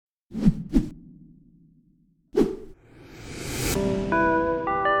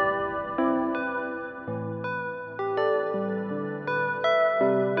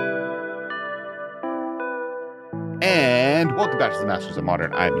Welcome back to the Masters of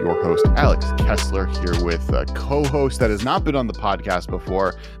Modern. I'm your host, Alex Kessler, here with a co-host that has not been on the podcast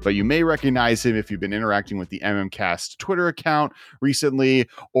before, but you may recognize him if you've been interacting with the MMCast Twitter account recently,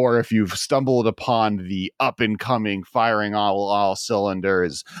 or if you've stumbled upon the up-and-coming, firing all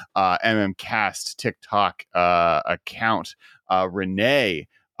cylinders MMCast TikTok account. Renee,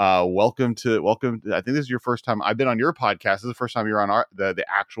 welcome. I think this is your first time. I've been on your podcast. This is the first time you're on the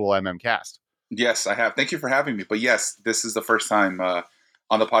actual MMCast. Yes, I have. Thank you for having me. But yes, this is the first time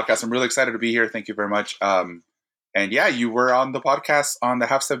on the podcast. I'm really excited to be here. Thank you very much. And yeah, you were on the podcast, on the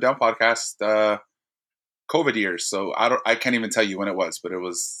Half Step Down podcast, COVID years. So I can't even tell you when it was, but it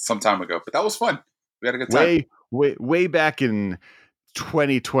was some time ago. But that was fun. We had a good time. Way back in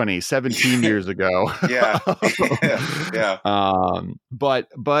 2020, 17 years ago. Yeah. Yeah.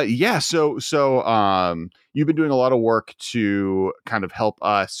 But yeah, so you've been doing a lot of work to kind of help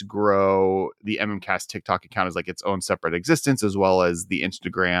us grow the MMCast TikTok account as like its own separate existence, as well as the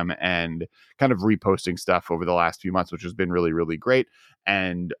Instagram, and kind of reposting stuff over the last few months, which has been really, really great.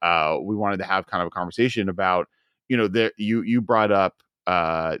 And we wanted to have kind of a conversation about, you brought up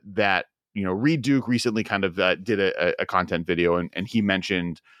that Reed Duke recently kind of did a content video, and he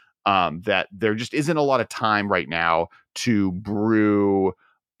mentioned that there just isn't a lot of time right now to brew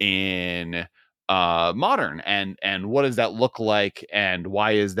in modern, and what does that look like, and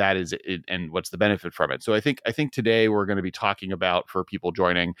why is that, and what's the benefit from it. So I think today we're going to be talking about, for people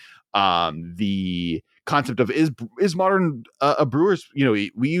joining, the concept of is modern a brewer's,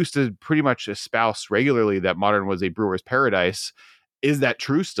 we used to pretty much espouse regularly that modern was a brewer's paradise. Is that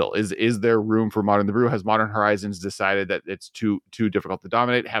true still? Is there room for Modern the Brew? Has Modern Horizons decided that it's too difficult to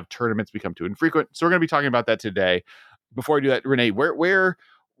dominate? Have tournaments become too infrequent? So we're going to be talking about that today. Before I do that, Renee, where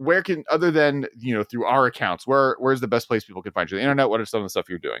can, other than through our accounts, where's the best place people can find you on the internet? What are some of the stuff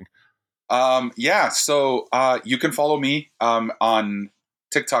you're doing? So you can follow me on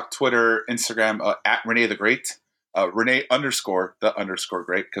TikTok, Twitter, Instagram at Renee the Great, Renee _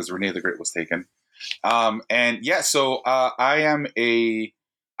 great, because Renee the Great was taken. So I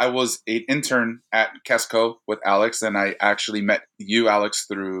was an intern at Kesco with Alex, and I actually met you, Alex,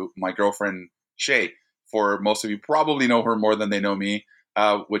 through my girlfriend, Shay. For most of you probably know her more than they know me,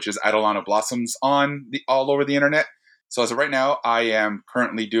 which is Adelana Blossoms all over the internet. So as of right now, I am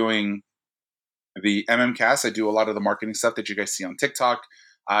currently doing the MMCast. I do a lot of the marketing stuff that you guys see on TikTok.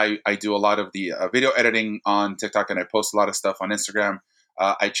 I do a lot of the video editing on TikTok, and I post a lot of stuff on Instagram.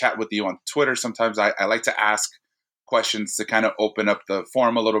 I chat with you on Twitter. Sometimes I like to ask questions to kind of open up the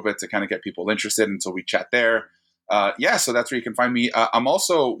forum a little bit, to kind of get people interested. And so we chat there. So that's where you can find me. I'm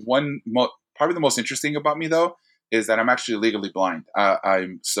also probably the most interesting about me, though, is that I'm actually legally blind. I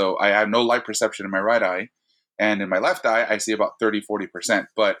have no light perception in my right eye. And in my left eye, I see about 30-40%.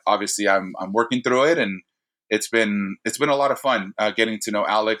 But obviously I'm working through it. And it's been a lot of fun getting to know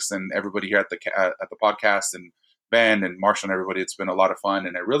Alex and everybody here at the podcast, and Ben and Marshall and everybody. It's been a lot of fun,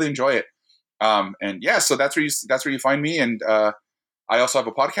 and I really enjoy it. So that's where you find me. And I also have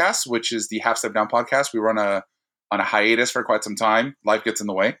a podcast, which is the Half Step Down podcast. We run on a hiatus for quite some time. Life gets in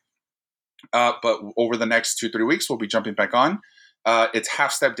the way. But over the next 2-3 weeks, we'll be jumping back on. It's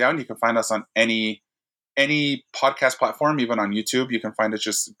Half Step Down. You can find us on any podcast platform, even on YouTube. You can find us,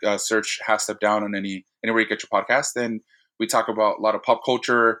 just search Half Step Down on anywhere you get your podcast. And we talk about a lot of pop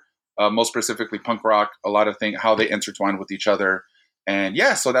culture, most specifically punk rock, a lot of things, how they intertwine with each other. And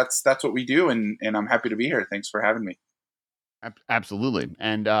so that's what we do. And I'm happy to be here. Thanks for having me. Absolutely.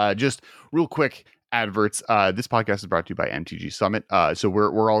 And just real quick adverts. This podcast is brought to you by MTG Summit. So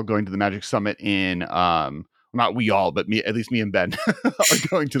we're all going to the Magic Summit in, not we all, but at least me and Ben are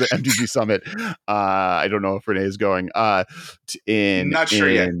going to the MTG Summit. I don't know if Renee is going. Not sure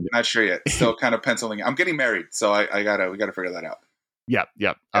yet. Still kind of penciling. I'm getting married, so we gotta figure that out. Yep.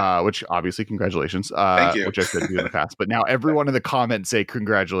 Which obviously, congratulations. Thank you. Which I said to you in the past, but now everyone in the comments say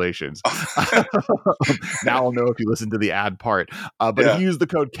congratulations. Now I'll know if you listen to the ad part. But if you use the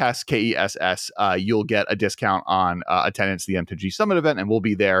code KESS, KESS, you'll get a discount on attendance to the MTG Summit event, and we'll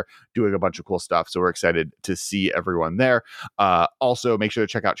be there doing a bunch of cool stuff. So we're excited to see everyone there. Also, make sure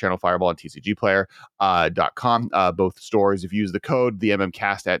to check out Channel Fireball and TCGplayer.com. Both stores, if you use the code, the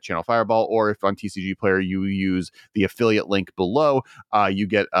MMCast at Channel Fireball, or if on TCG Player you use the affiliate link below, you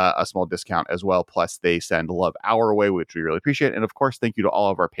get a small discount as well. Plus, they send Love Hour away, which we really appreciate. And of course, thank you to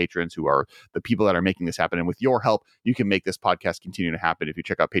all of our patrons, who are the people that are making this happen. And with your help, you can make this podcast continue to happen. If you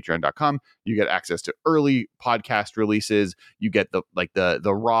check out patreon.com, you get access to early podcast releases. You get the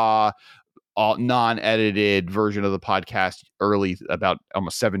raw, all non-edited version of the podcast early, about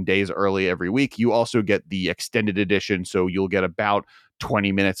almost 7 days early every week. You also get the extended edition, so you'll get about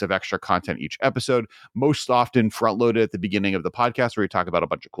 20 minutes of extra content each episode, most often front loaded at the beginning of the podcast where we talk about a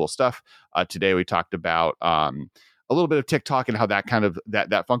bunch of cool stuff. Today we talked about a little bit of TikTok and how that kind of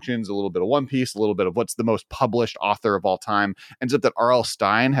that functions, a little bit of One Piece, a little bit of what's the most published author of all time. Ends up that R.L.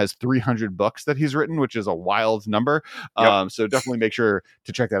 Stine has 300 books that he's written, which is a wild number. Yep. So definitely make sure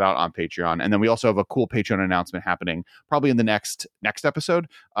to check that out on Patreon. And then we also have a cool Patreon announcement happening probably in the next episode,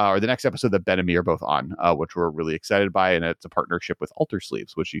 or the next episode that Ben and me are both on, which we're really excited by. And it's a partnership with Alter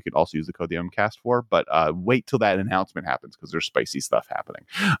Sleeves, which you could also use the code the MCast for. But wait till that announcement happens because there's spicy stuff happening.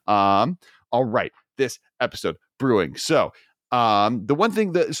 All right, this episode brewing. So the one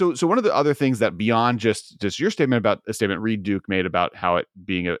thing that so one of the other things that beyond just your statement about a statement Reed Duke made about how it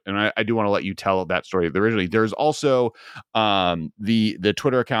being and I do want to let you tell that story originally. There's also the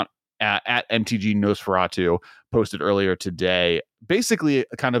Twitter account at MTG Nosferatu posted earlier today, basically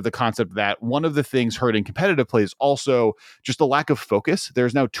kind of the concept that one of the things hurting competitive play is also just a lack of focus.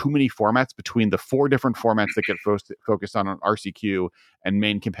 There's now too many formats between the 4 different formats that get focused on RCQ and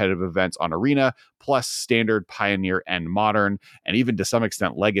main competitive events on Arena, plus Standard, Pioneer, and Modern, and even to some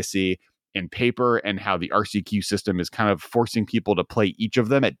extent Legacy in Paper, and how the RCQ system is kind of forcing people to play each of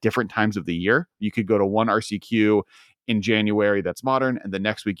them at different times of the year. You could go to one RCQ in January that's Modern, and the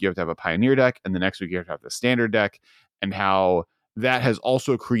next week you have to have a Pioneer deck, and the next week you have to have the Standard deck, and how that has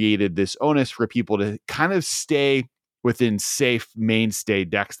also created this onus for people to kind of stay within safe mainstay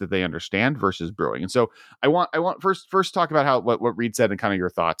decks that they understand versus brewing. And so I want first talk about how what Reed said and kind of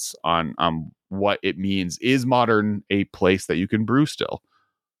your thoughts on what it means. Is Modern a place that you can brew still?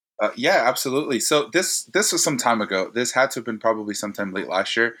 Yeah, absolutely. So this was some time ago. This had to have been probably sometime late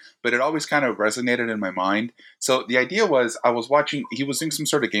last year, but it always kind of resonated in my mind. So the idea was, I was watching. He was doing some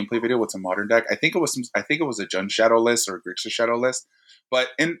sort of gameplay video with a Modern deck. I think it was a Jund Shadow list or a Grixis Shadow list. But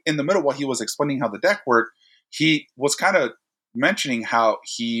in the middle, while he was explaining how the deck worked, he was kind of mentioning how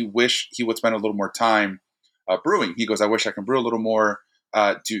he wished he would spend a little more time brewing. He goes, "I wish I can brew a little more."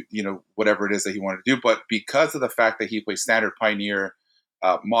 Do whatever it is that he wanted to do, but because of the fact that he plays Standard, Pioneer,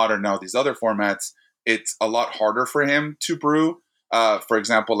 Modern, now these other formats, it's a lot harder for him to brew. For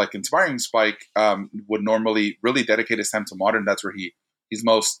example, like Inspiring Spike would normally really dedicate his time to Modern. That's where he's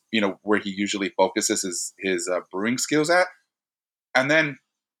most, where he usually focuses his brewing skills at. And then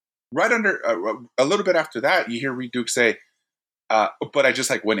right under a little bit after that, you hear Reed Duke say, but I just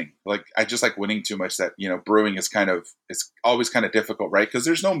like winning. Like, I just like winning too much that, brewing is always kind of difficult, right? Because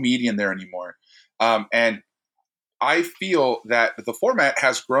there's no median there anymore. And I feel that the format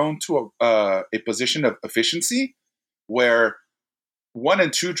has grown to a position of efficiency where 1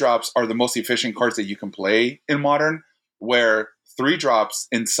 and 2 drops are the most efficient cards that you can play in Modern, where 3 drops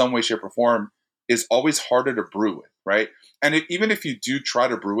in some way, shape, or form is always harder to brew with, right? And even if you do try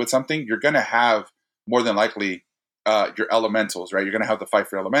to brew with something, you're going to have more than likely your elementals, right? You're going to have the fight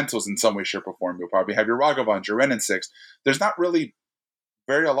for elementals in some way, shape, or form. You'll probably have your Ragavans, your Ren and 6. There's not really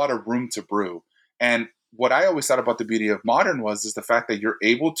a lot of room to brew. And what I always thought about the beauty of Modern is the fact that you're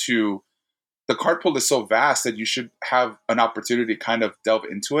able to, the card pool is so vast that you should have an opportunity to kind of delve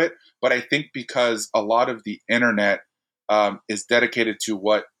into it. But I think because a lot of the internet is dedicated to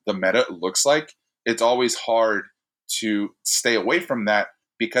what the meta looks like, it's always hard to stay away from that,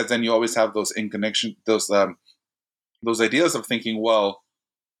 because then you always have those those ideas of thinking, well,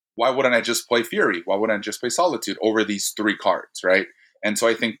 why wouldn't I just play Fury? Why wouldn't I just play Solitude over these 3 cards, right? And so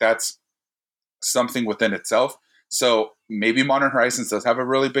I think that's something within itself. So maybe Modern Horizons does have a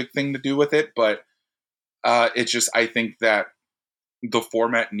really big thing to do with it, but it's just, I think that the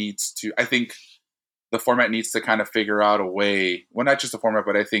format needs to kind of figure out a way, well, not just the format,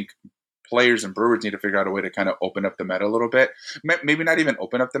 but I think players and brewers need to figure out a way to kind of open up the meta a little bit. Maybe not even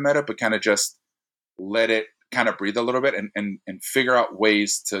open up the meta, but kind of just let it kind of breathe a little bit and figure out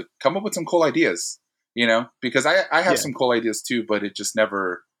ways to come up with some cool ideas, because I have some cool ideas too, but it just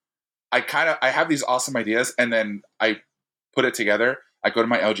never, I have these awesome ideas, and then I put it together. I go to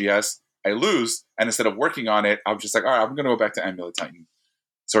my LGS, I lose, and instead of working on it, I'm just like, all right, I'm going to go back to Amulet Titan,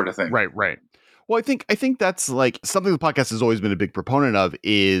 sort of thing. Right. Well, I think that's like something the podcast has always been a big proponent of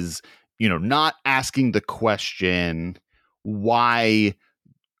is, not asking the question, why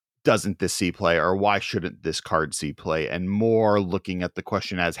doesn't this see play, or why shouldn't this card see play, and more looking at the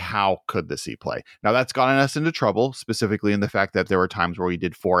question as how could the see play. Now that's gotten us into trouble, specifically in the fact that there were times where we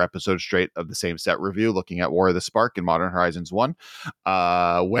did 4 episodes straight of the same set review looking at War of the Spark and Modern Horizons 1,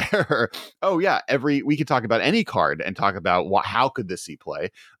 where we could talk about any card and talk about how could this see play.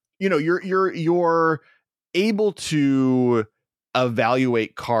 You're able to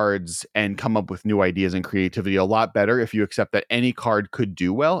evaluate cards and come up with new ideas and creativity a lot better if you accept that any card could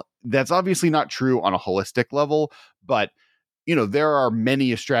do well. That's obviously not true on a holistic level, but there are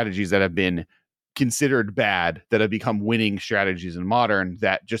many strategies that have been considered bad that have become winning strategies in modern,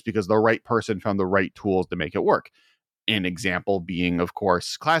 that just because the right person found the right tools to make it work. An example being, of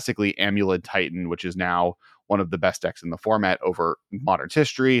course, classically Amulet Titan, which is now one of the best decks in the format over Modern's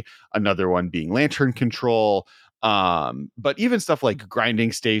history. Another one being Lantern Control. But even stuff like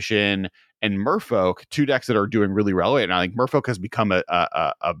Grinding Station and Merfolk, two decks that are doing really well right now. Like Merfolk has become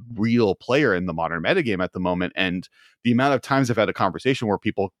a real player in the modern metagame at the moment. And the amount of times I've had a conversation where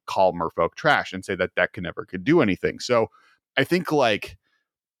people call Merfolk trash and say that deck could do anything. So I think like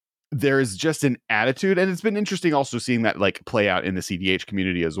there's just an attitude, and it's been interesting also seeing that like play out in the CDH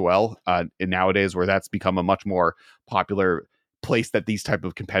community as well. And nowadays, where that's become a much more popular place that these type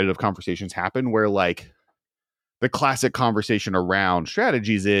of competitive conversations happen, where like the classic conversation around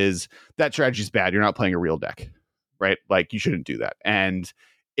strategies is that strategy's bad. You're not playing a real deck, right? Like you shouldn't do that. And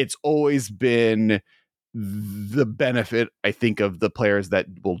it's always been the benefit, I think, of the players that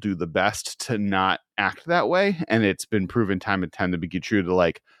will do the best to not act that way. And it's been proven time and time to be true to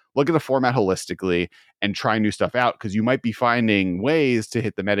like look at the format holistically and try new stuff out, because you might be finding ways to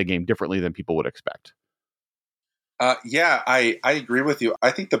hit the metagame differently than people would expect. Yeah, I agree with you.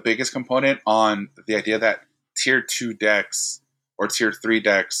 I think the biggest component on the idea that tier 2 decks or tier 3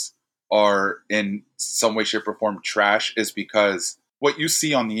 decks are in some way, shape, or form trash is because what you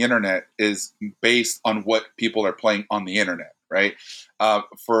see on the internet is based on what people are playing on the internet, right?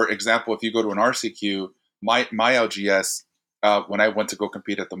 For example, if you go to an RCQ, my LGS, when I went to go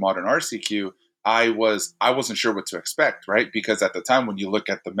compete at the Modern RCQ, I wasn't sure what to expect, right? Because at the time when you look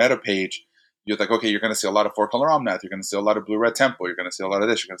at the meta page, you're like, okay, you're going to see a lot of 4-color Omnath. You're going to see a lot of Blue-Red Tempo. You're going to see a lot of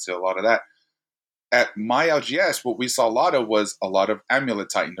this. You're going to see a lot of that. At my LGS, what we saw a lot of was a lot of Amulet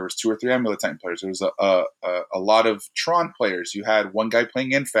Titan. There was 2 or 3 Amulet Titan players. There was a lot of Tron players. You had one guy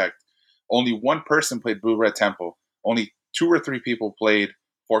playing Infect. Only one person played Blue-Red Tempo. Only 2 or 3 people played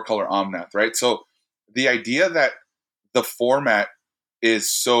 4-color Omnath, right? So the idea that the format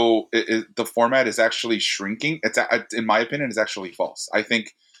is the format is actually shrinking, it's, in my opinion, is actually false. I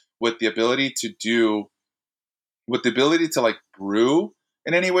think with the ability to like brew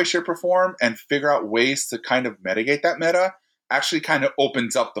in any way, shape, or form and figure out ways to kind of mitigate that meta actually kind of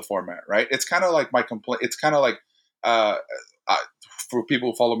opens up the format, right? It's kind of like my complaint. It's kind of like, uh, for people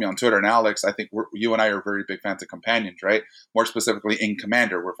who follow me on Twitter and Alex, I think you and I are very big fans of Companions, right? More specifically in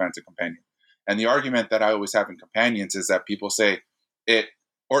Commander, we're fans of Companions. And the argument that I always have in Companions is that people say it,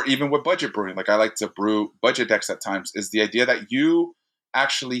 or even with budget brewing, like I like to brew budget decks at times, is the idea that you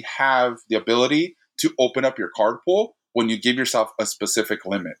actually have the ability to open up your card pool when you give yourself a specific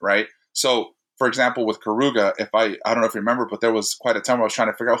limit, right? So, for example, with Karuga, I don't know if you remember, but there was quite a time where I was trying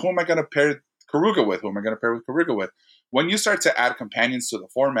to figure out who am I going to pair Karuga with? Who am I going to pair with Karuga with? When you start to add companions to the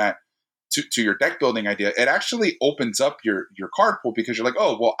format, to your deck building idea, it actually opens up your card pool, because you're like,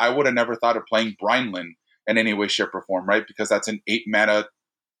 oh, well, I would have never thought of playing Brinelin in any way, shape, or form, right? Because that's an 8 mana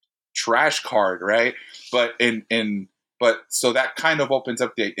trash card, right? But so that kind of opens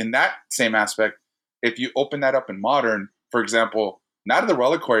up in that same aspect. If you open that up in Modern, for example, Night of the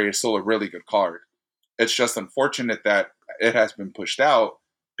Reliquary is still a really good card. It's just unfortunate that it has been pushed out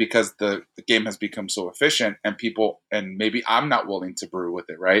because the game has become so efficient, and maybe I'm not willing to brew with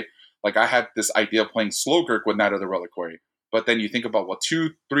it, right? Like I had this idea of playing Slogurk with Night of the Reliquary, but then you think about, well,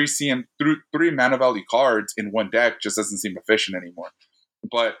 3 mana value cards in one deck just doesn't seem efficient anymore.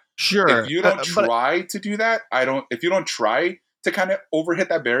 But if Sure. you don't But try to do that, if you don't try to kind of overhit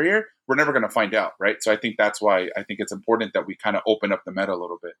that barrier, we're never going to find out, right? So I think that's why I think it's important that we kind of open up the meta a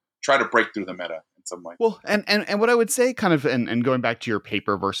little bit, try to break through the meta in some way. Well, and what I would say kind of, and going back to your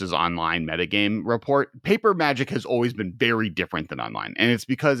paper versus online metagame report, paper Magic has always been very different than online. And it's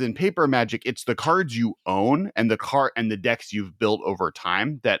because in paper Magic, it's the cards you own and the decks you've built over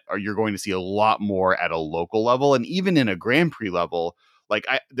time that you're going to see a lot more at a local level. And even in a Grand Prix level, like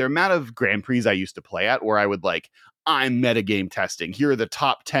the amount of Grand Prix I used to play at where I would like, I'm metagame testing. Here are the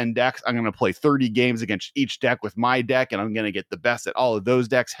top 10 decks. I'm going to play 30 games against each deck with my deck, and I'm going to get the best at all of those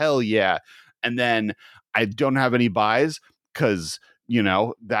decks. Hell yeah. And then I don't have any buys because,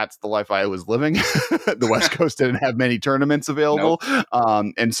 that's the life I was living. The West Coast didn't have many tournaments available.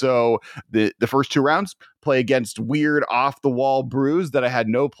 Nope. And so the first 2 rounds play against weird off the wall brews that I had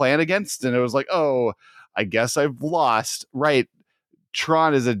no plan against. And it was like, oh, I guess I've lost. Right.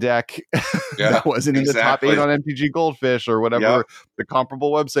 Tron is a deck Yeah, that wasn't in the top 8 exactly. on MTG Goldfish or whatever Yep. the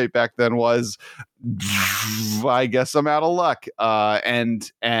comparable website back then was. I guess I'm out of luck.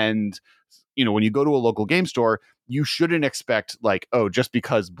 And when you go to a local game store, you shouldn't expect like, oh, just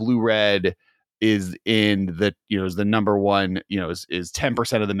because blue red is in the, is the number one, is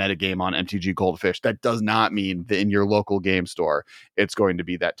 10% of the metagame on MTG Goldfish, that does not mean that in your local game store it's going to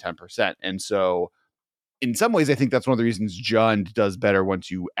be that 10%. And so in some ways, I think that's one of the reasons Jund does better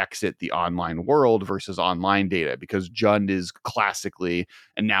once you exit the online world versus online data, because Jund is classically,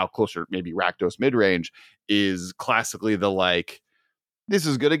 and now closer, maybe Rakdos mid-range, is classically the like, this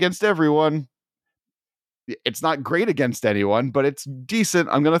is good against everyone. It's not great against anyone, but it's decent.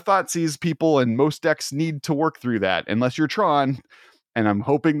 I'm going to Thoughtseize people, and most decks need to work through that, unless you're Tron, and I'm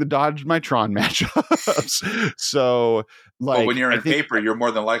hoping to dodge my Tron matchups. So, But when like, you're I in think, paper, you're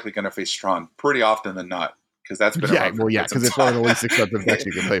more than likely going to face Tron pretty often than not, because that's been yeah, around for well, yeah, quite some because it's one of the time. least expensive decks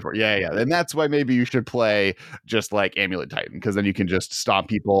you can play for. Yeah, yeah, and that's why maybe you should play just like Amulet Titan, because then you can just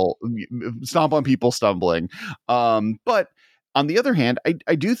stomp on people stumbling. But on the other hand,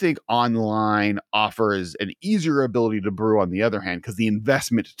 I do think online offers an easier ability to brew. On the other hand, because the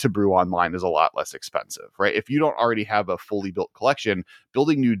investment to brew online is a lot less expensive, right? If you don't already have a fully built collection,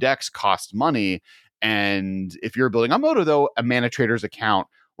 building new decks costs money. And if you're building on Moto, though, a Mana Trader's account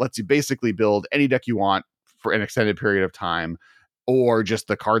lets you basically build any deck you want for an extended period of time, or just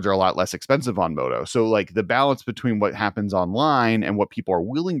the cards are a lot less expensive on Moto. So like the balance between what happens online and what people are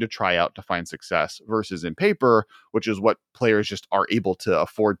willing to try out to find success versus in paper, which is what players just are able to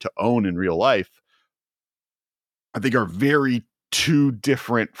afford to own in real life, I think are very two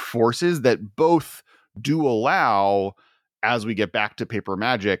different forces that both do allow, as we get back to paper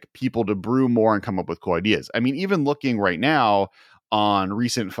Magic, people to brew more and come up with cool ideas. I mean, even looking right now on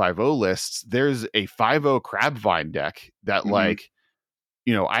recent 5.0 lists, there's a 5.0 Crabvine deck that Mm-hmm. like,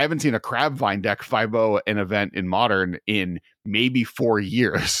 I haven't seen a Crabvine deck 5.0 an event in Modern in maybe 4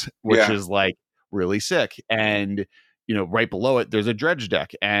 years, which Yeah. is like really sick. And right below it, there's a Dredge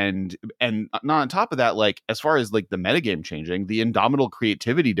deck, and not on top of that, like as far as like the metagame changing, the Indomitable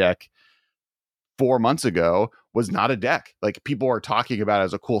Creativity deck 4 months ago was not a deck like people are talking about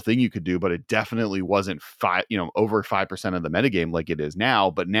as a cool thing you could do, but it definitely wasn't over 5% of the metagame like it is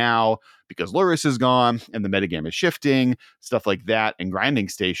now. But now, because Luris is gone and the metagame is shifting, stuff like that and Grinding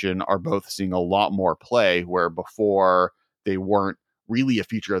Station are both seeing a lot more play, where before they weren't really a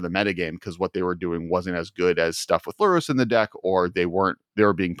feature of the metagame because what they were doing wasn't as good as stuff with Luris in the deck, or they were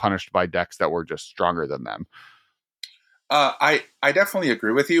being punished by decks that were just stronger than them. I definitely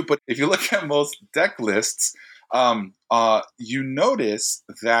agree with you, but if you look at most deck lists, you notice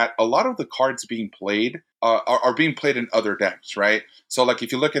that a lot of the cards being played are being played in other decks, right? So, like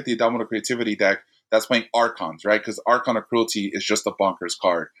if you look at the Indomitable Creativity deck, that's playing Archons, right? Because Archon of Cruelty is just a bonkers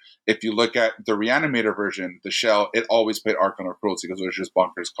card. If you look at the Reanimator version, the shell, it always played Archon of Cruelty because it was just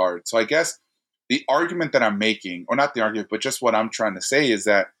bonkers card. So I guess the argument that I'm making, or not the argument, but just what I'm trying to say is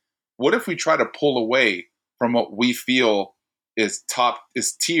that what if we try to pull away from what we feel is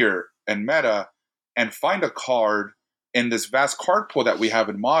tier and meta, and find a card in this vast card pool that we have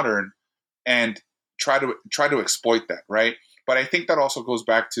in Modern, and try to exploit that, right? But I think that also goes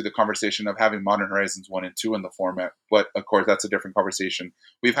back to the conversation of having Modern Horizons 1 and 2 in the format. But of course, that's a different conversation.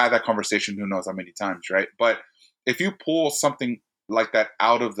 We've had that conversation who knows how many times, right? But if you pull something like that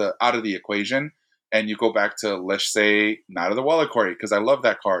out of the equation, and you go back to, let's say, Night of the Reliquary, because I love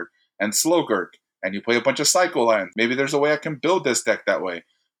that card, and Slowgurk, and you play a bunch of Cycle Lands, maybe there's a way I can build this deck that way.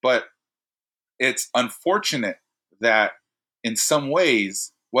 But it's unfortunate that in some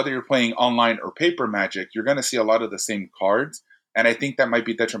ways, whether you're playing online or paper Magic, you're going to see a lot of the same cards, and I think that might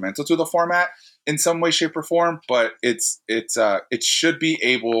be detrimental to the format in some way, shape, or form. But it should be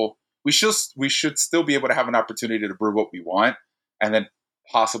able. We should still be able to have an opportunity to brew what we want, and then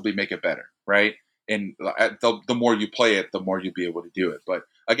possibly make it better, right? And the more you play it, the more you'll be able to do it. But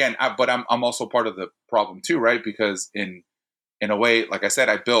again, I'm also part of the problem too, right? Because in a way, like I said,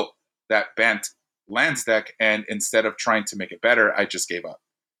 I built that Bant lands deck, and instead of trying to make it better, I just gave up.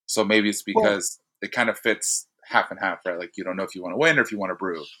 So maybe it's Well, because it kind of fits half and half, right? Like you don't know if you want to win or if you want to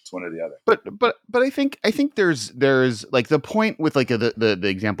brew. It's one or the other. but I think there's like the point with like the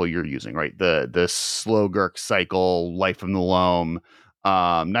example you're using, right? The slow Gurk cycle, Life from the Loam,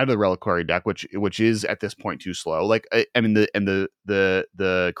 Night of the Reliquary deck, which is at this point too slow. Like I mean the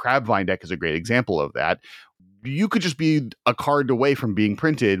Crabvine deck is a great example of that. You could just be a card away from being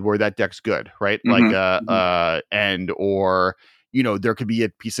printed where that deck's good, right? Like Mm-hmm. and or there could be a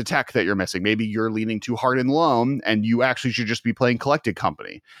piece of tech that you're missing. Maybe you're leaning too hard in loam, and you actually should just be playing Collected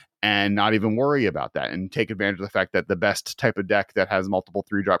Company and not even worry about that, and take advantage of the fact that the best type of deck that has multiple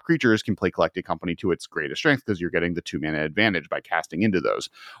 3-drop creatures can play Collected Company to its greatest strength, because you're getting the 2 mana advantage by casting into those.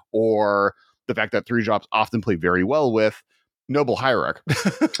 Or the fact that 3-drops often play very well with noble hierarch.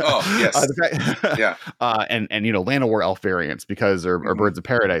 Oh yes, yeah. And Land of War elf variants because or Hmm. birds of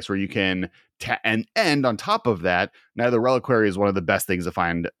paradise where you can and on top of that, now the reliquary is one of the best things to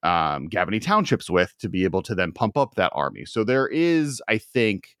find Gavany townships with to be able to then pump up that army. So there is, I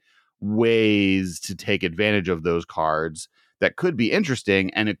think, ways to take advantage of those cards that could be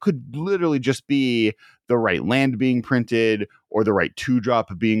interesting, and it could literally just be the right land being printed or the right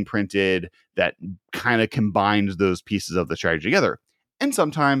 2-drop being printed that kind of combines those pieces of the strategy together. And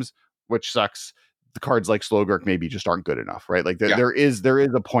sometimes, which sucks, the cards like Slogurk maybe just aren't good enough, right? Like Yeah, there is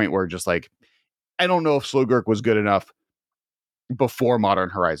a point where just like I don't know if Slogurk was good enough before Modern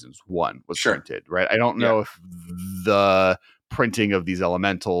Horizons 1 was sure. printed, right? I don't Yeah. know if the printing of these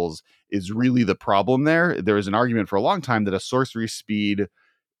elementals is really the problem there. There was an argument for a long time that a sorcery speed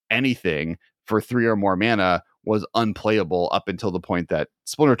anything for 3 or more mana was unplayable up until the point that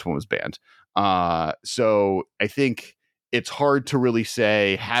Splinter Twin was banned. So I think it's hard to really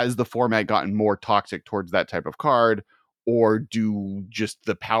say, has the format gotten more toxic towards that type of card, or do just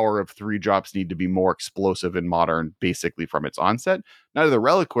the power of 3-drops need to be more explosive in Modern basically from its onset? Now the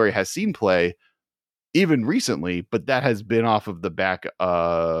Reliquary has seen play even recently, but that has been off of the back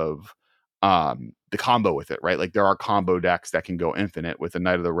of the combo with it, right? Like there are combo decks that can go infinite with the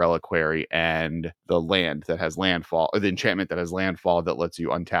Knight of the Reliquary and the land that has landfall, or the enchantment that has landfall that lets you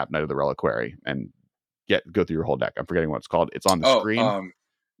untap Knight of the Reliquary and go through your whole deck. I'm forgetting what it's called. It's on the Oh, screen.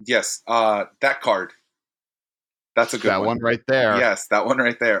 yes. That card. That's a good That one. one right there. Yes, that one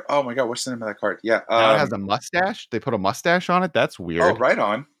right there. Oh my god, what's the name of that card? Yeah. Now it has a mustache. They put a mustache on it. That's Oh, weird. right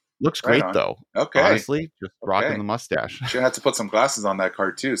on. Looks Right great on. though. Okay. Honestly, just rocking Okay. the mustache. Should have to put some glasses on that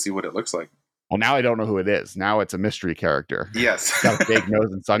card too, see what it looks like. Well, now I don't know who it is. Now it's a mystery character. Yes. It's got a fake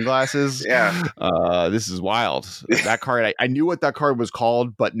nose and sunglasses. Yeah. This is wild. That card, I knew what that card was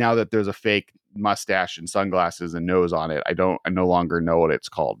called, but now that there's a fake mustache and sunglasses and nose on it, I no longer know what it's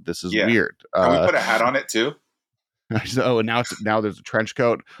called. This is Yeah. weird. Can we put a hat on it too? So now there's a trench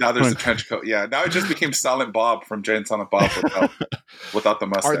coat. Now there's a trench coat. Yeah. Now it just became Silent Bob from Jay and Silent Bob without the Are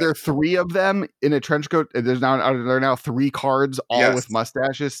mustache. there 3 of them in a trench coat? Are there now 3 cards all Yes. with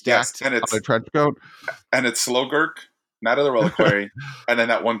mustaches Yes. stacked on a trench coat? And it's Slogurk, Knight of the Reliquary, and then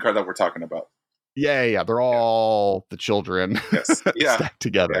that one card that we're talking about. Yeah. They're Yeah. all the children Yes. Yeah. stacked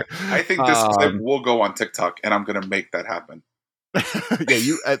together. Yeah. I think this clip will go on TikTok, and I'm gonna make that happen. Yeah,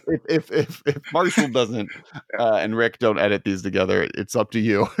 you. If Marshall doesn't and Rick don't edit these together, it's up to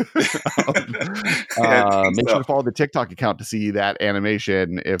you. Make sure to follow the TikTok account to see that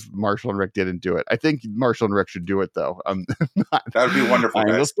animation. If Marshall and Rick didn't do it, I think Marshall and Rick should do it though. Not, That would be wonderful,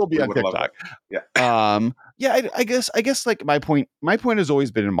 guys. They'll still be We on would love TikTok. that. Yeah. Yeah. I guess like my point has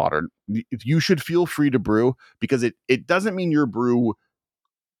always been in Modern. You should feel free to brew because it doesn't mean your brew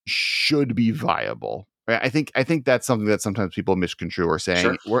should be viable. Right? I think that's something that sometimes people misconstrue or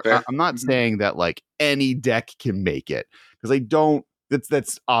saying. Sure. Fair. I'm not saying that like any deck can make it because I don't.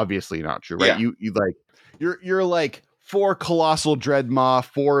 That's obviously not true, right? Yeah. You like you're like 4 Colossal Dreadmaw,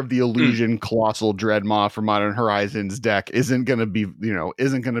 4 of the Illusion Colossal Dreadmaw for Modern Horizons deck isn't gonna be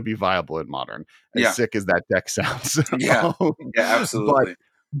viable in Modern. As Yeah. sick as that deck sounds. Yeah. Yeah. Absolutely.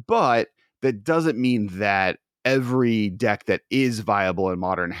 But that doesn't mean that every deck that is viable in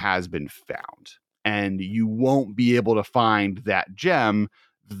Modern has been found. And you won't be able to find that gem,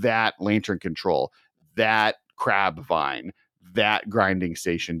 that Lantern Control, that Crab Vine, that Grinding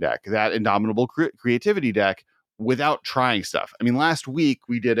Station deck, that Indomitable Creativity deck without trying stuff. I mean, last week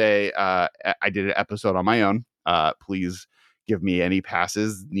we did I did an episode on my own. Please give me any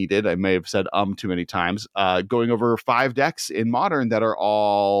passes needed. I may have said too many times. Going over 5 decks in Modern that are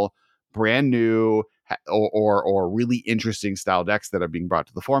all brand new or really interesting style decks that are being brought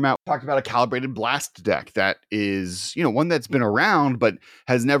to the format. Talked about a Calibrated Blast deck that is, one that's been around but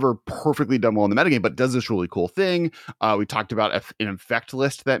has never perfectly done well in the metagame, but does this really cool thing. We talked about an Infect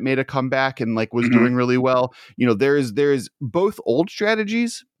list that made a comeback and like was doing really well. There's both old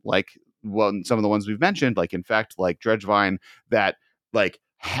strategies like some of the ones we've mentioned, like Infect, like Dredgevine, that like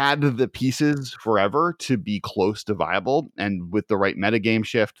had the pieces forever to be close to viable, and with the right metagame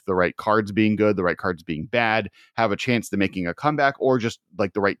shift, the right cards being good, the right cards being bad, have a chance to making a comeback, or just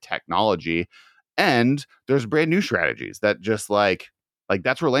like the right technology. And there's brand new strategies that just like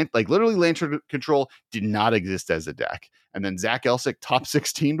that's where literally Lantern Control did not exist as a deck. And then Zach Elsick top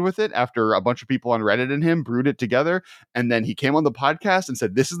 16 with it after a bunch of people on Reddit and him brewed it together. And then he came on the podcast and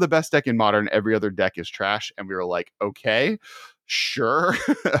said, "This is the best deck in Modern. Every other deck is trash." And we were like, okay, sure.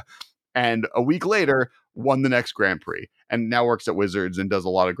 And a week later, won the next Grand Prix and now works at Wizards and does a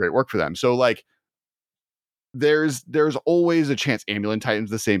lot of great work for them. So like, there's always a chance. Ambulance Titan's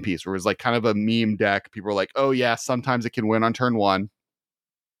the same piece where it was like kind of a meme deck. People are like, oh yeah, sometimes it can win on turn one.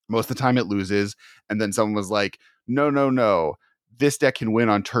 Most of the time it loses. And then someone was like, no, no, no. This deck can win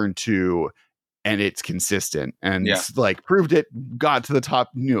on turn two and it's consistent and Yeah. like proved it, got to the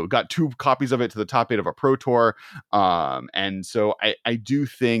top, got 2 copies of it to the top 8 of a pro tour. And so I do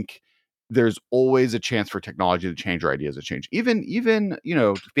think there's always a chance for technology to change or ideas to change. Even,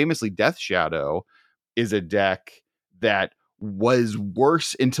 famously Death Shadow is a deck that was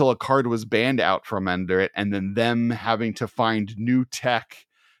worse until a card was banned out from under it. And then them having to find new tech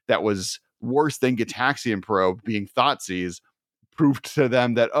that was worse than Gitaxian Probe being Thoughtseize proved to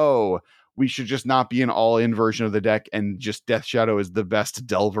them that, oh, we should just not be an all-in version of the deck and just Death Shadow is the best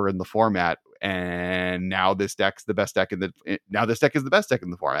Delver in the format. And now this deck's the best deck now this deck is the best deck in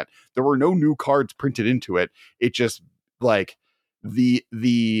the format. There were no new cards printed into it. It just like the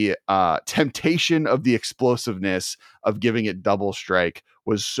temptation of the explosiveness of giving it double strike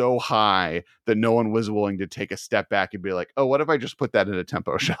was so high that no one was willing to take a step back and be like, oh, what if I just put that in a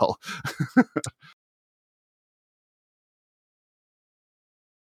tempo shell?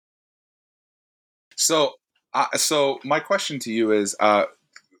 So my question to you is,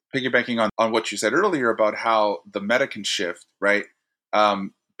 piggybacking on what you said earlier about how the meta can shift, right?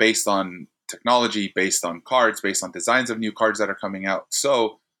 Based on technology, based on cards, based on designs of new cards that are coming out.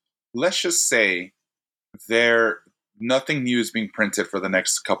 So let's just say there nothing new is being printed for the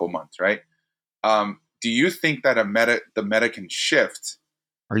next couple months, right? Do you think that the meta can shift?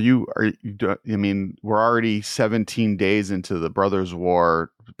 I mean, we're already 17 days into the Brothers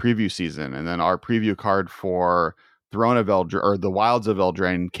War preview season, and then our preview card for Throne of Eldraine or the Wilds of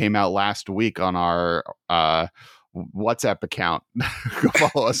Eldraine came out last week on our WhatsApp account. Go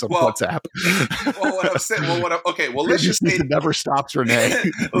follow us on Well, WhatsApp. well, what I'm saying, okay, well, let's Preview just say season never stops, Renee.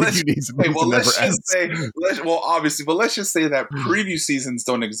 let's Preview okay, well, season never let's just ends. say obviously, but let's just say that preview seasons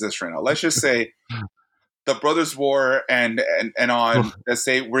don't exist right now. Let's just say the Brothers War and on, let's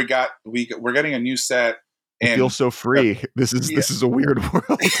say we're getting a new set It feels in so free. This yeah. is a weird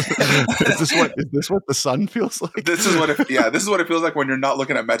world. Is this what the sun feels like? This is what it feels like when you're not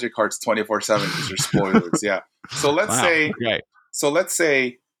looking at Magic cards 24/7 because you're spoilers. Yeah. So let's Wow. say Okay.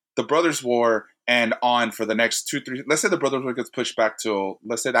 the Brothers War and on for the next 2-3. Let's say the Brothers War gets pushed back till,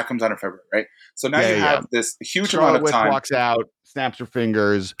 let's say that comes out in February, right? So now you Yeah. have this huge amount Scarlet of Witch time. walks out, snaps her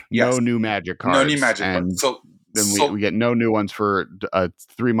fingers, Yes, no new Magic no new cards, Magic cards. and So then we get no new ones for a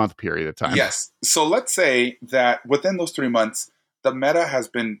 3-month period of time. yes. So let's say that within those 3 months, the meta has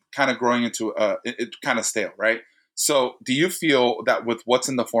been kind of growing into it kind of stale, right? So do you feel that with what's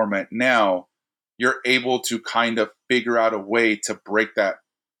in the format now, you're able to kind of figure out a way to break that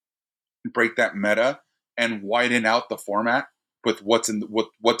meta and widen out the format with what's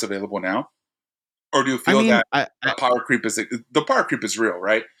available now? Or do you I feel mean, that the power creep is real,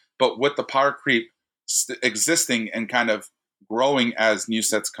 right? But with the power creep existing and kind of growing as new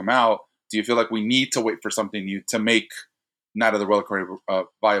sets come out, do you feel like we need to wait for something new to make Night of the Reliquary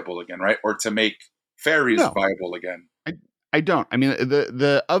viable again, right? Or to make fairies no, viable again? I don't. I mean,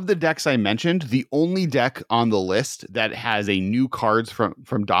 the of the decks I mentioned, the only deck on the list that has a new cards from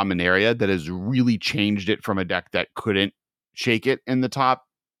Dominaria that has really changed it from a deck that couldn't shake it in the top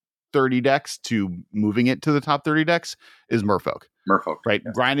 30 decks to moving it to the top 30 decks is Merfolk. Merfolk, Right?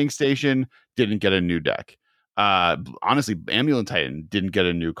 yeah. Grinding Station didn't get a new deck. Honestly, Ambulance Titan didn't get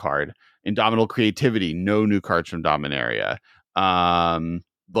a new card. Indomitable Creativity, no new cards from Dominaria.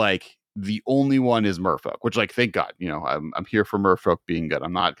 Like the only one is Merfolk, which like thank God, I'm here for Merfolk being good.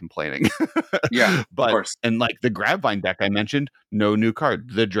 I'm not complaining. Yeah, of But course. and like the Grabvine deck I mentioned, no new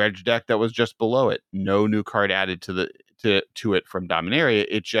card. The Dredge deck that was just below it, no new card added to it from Dominaria.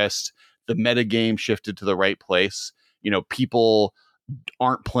 It just the meta game shifted to the right place. People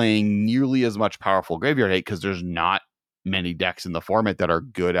aren't playing nearly as much powerful graveyard hate because there's not many decks in the format that are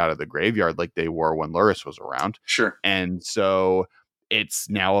good out of the graveyard like they were when Luris was around. Sure. And so it's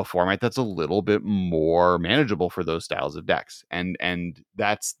now a format that's a little bit more manageable for those styles of decks. And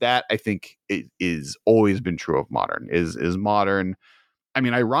that I think it is always been true of Modern is Modern. I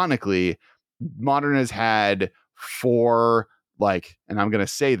mean, ironically, Modern has had 4 and I'm going to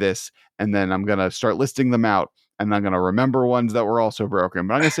say this and then I'm going to start listing them out and I'm going to remember ones that were also broken.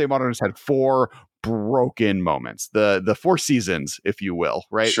 But I'm going to say Modern has had 4 broken moments. The 4 seasons, if you will,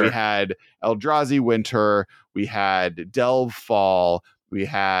 right? We Sure. had Eldrazi Winter, we had Delve Fall, we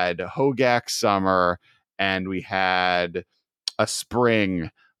had Hogak Summer, and we had a Spring,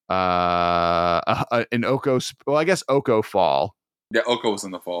 an Oko. Well, I guess Oko Fall. Yeah, Oko was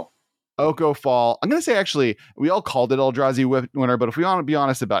in the fall. Oko Fall. I'm gonna say actually, we all called it Eldrazi winter, but if we want to be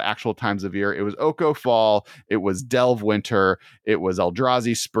honest about actual times of year, it was Oko Fall, it was Delve winter, it was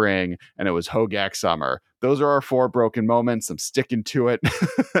Eldrazi spring, and it was Hogak summer. Those are our 4 broken moments. I'm sticking to it.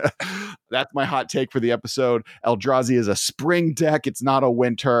 That's my hot take for the episode. Eldrazi is a spring deck. It's not a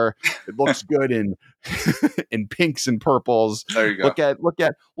winter. It looks good in in pinks and purples. There you go. Look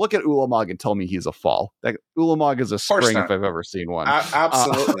at Ulamog and tell me he's a fall. That Ulamog is a spring if I've ever seen one.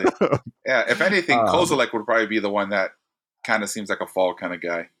 Absolutely. Yeah. If anything, Kozilek would probably be the one that kind of seems like a fall kind of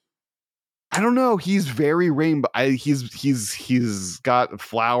guy. I don't know. He's very rainbow. He's got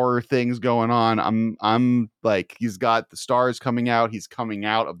flower things going on. I'm like, he's got the stars coming out. He's coming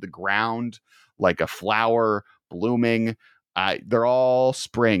out of the ground like a flower blooming. They're all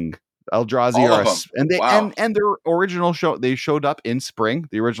spring. Eldrazi All are of them. and they Wow. and their original show, they showed up in spring.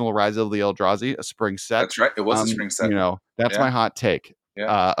 The original Rise of the Eldrazi, a spring set. That's right. It was a spring set. You know, that's my hot take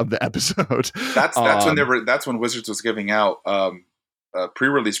of the episode. That's when Wizards was giving out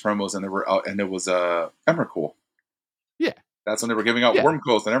pre-release promos, and it was Emrakul. Yeah, that's when they were giving out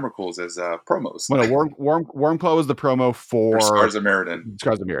Wormcoils and Emrakuls as promos. When Wormcoil was the promo for Scars of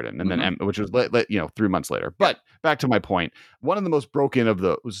Mirrodin, and then which was 3 months later. But back to my point, one of the most broken of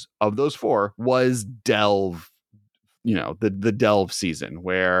those 4 was Delve. You know, the Delve season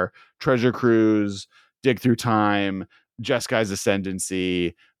where Treasure Cruise, Dig Through Time, Jeskai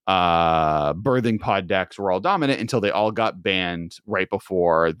Ascendancy, Birthing Pod decks were all dominant until they all got banned right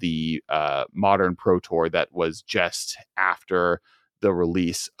before the Modern Pro Tour that was just after the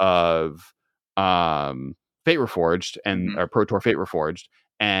release of Fate Reforged and Pro Tour Fate Reforged,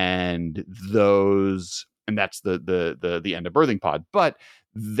 and that's the end of Birthing Pod. But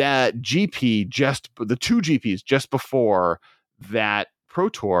that GP, the 2 GPs just before that Pro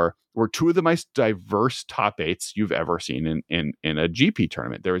Tour, were 2 of the most diverse top 8s you've ever seen in a GP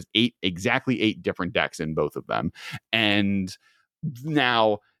tournament. There was exactly 8 different decks in both of them. And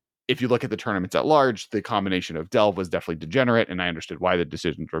now, if you look at the tournaments at large, the combination of Delve was definitely degenerate, and I understood why the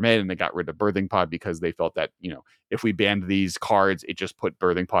decisions were made, and they got rid of Birthing Pod because they felt that, if we banned these cards, it just put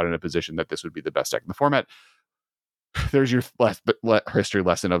Birthing Pod in a position that this would be the best deck in the format. There's your history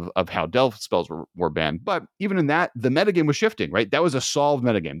lesson of how Delve spells were banned. But even in that, the metagame was shifting, right? That was a solved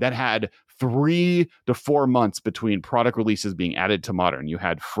metagame that had 3 to 4 months between product releases being added to Modern. You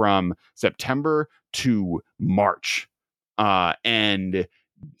had from September to March. And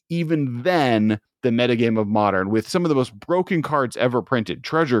even then, the metagame of Modern, with some of the most broken cards ever printed,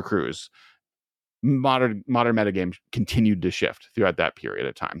 Treasure Cruise, modern metagame continued to shift throughout that period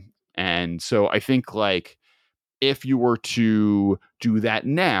of time. And so I think, if you were to do that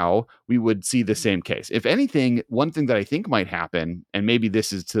now, we would see the same case. If anything, one thing that I think might happen, and maybe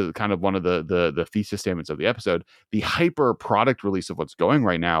this is to kind of one of the thesis statements of the episode, the hyper product release of what's going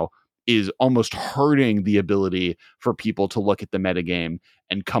right now is almost hurting the ability for people to look at the metagame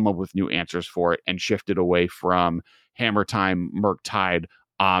and come up with new answers for it and shift it away from Hammer Time, Murktide,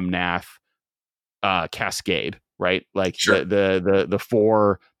 Omnath, Cascade, right? Like the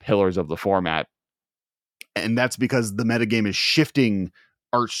 4 pillars of the format. And that's because the metagame is shifting,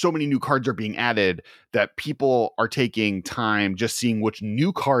 or so many new cards are being added that people are taking time just seeing which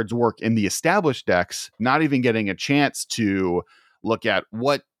new cards work in the established decks, not even getting a chance to look at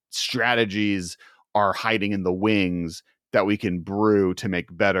what strategies are hiding in the wings that we can brew to make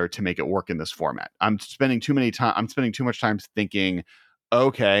it work in this format. I'm spending too much time thinking,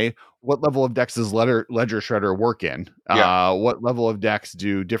 okay, what level of decks does Ledger Shredder work in? What level of decks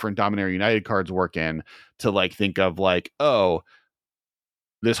do different Dominaria United cards work in? To think of oh,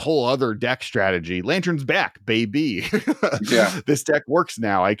 this whole other deck strategy, Lantern's back, baby. This deck works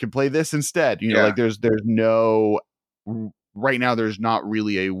now. I can play this instead. There's no, right now, there's not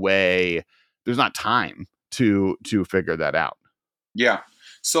really a way, there's not time to figure that out. Yeah.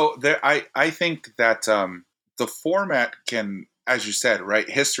 So I think that the format can, as you said, right,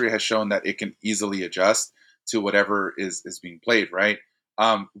 history has shown that it can easily adjust to whatever is being played, right?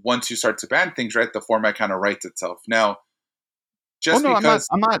 Once you start to ban things, right, the format kind of writes itself. Now, because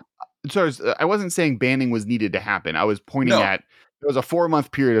I'm not. Sorry, I wasn't saying banning was needed to happen. I was pointing at there was a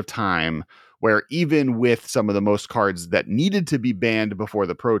 4-month period of time where even with some of the most cards that needed to be banned before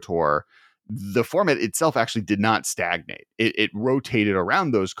the Pro Tour, the format itself actually did not stagnate. It rotated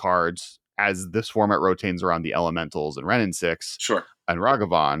around those cards as this format rotates around the Elementals and Ren and Six, and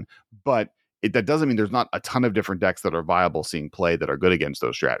Ragavan. But that doesn't mean there's not a ton of different decks that are viable seeing play that are good against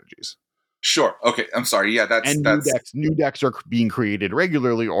those strategies. Sure. Okay. I'm sorry. Yeah, that's new decks are being created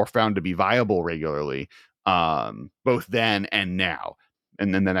regularly or found to be viable regularly, both then and now.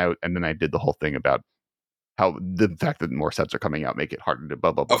 And then I did the whole thing about how the fact that more sets are coming out make it harder to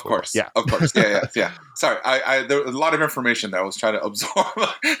blah blah blah Of blah blah. course, Yeah. of course, yeah. Sorry, there was a lot of information that I was trying to absorb.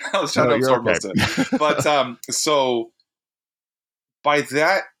 I was trying No, to you're absorb okay. most of it. But so by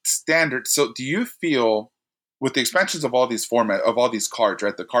that standard, so do you feel with the expansions of all these cards,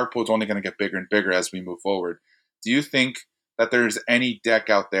 right? The card pool is only going to get bigger and bigger as we move forward. Do you think that there's any deck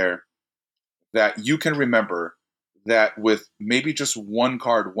out there that you can remember that with maybe just one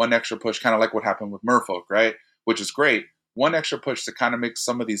card, one extra push, kind of like what happened with Merfolk, right? Which is great. One extra push to kind of make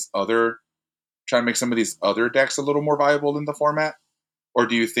try to make some of these other decks a little more viable in the format? Or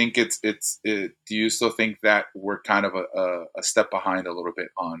do you think do you still think that we're kind of a step behind a little bit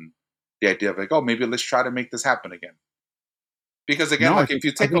on the idea of like, oh, maybe let's try to make this happen again? Because again, No, like if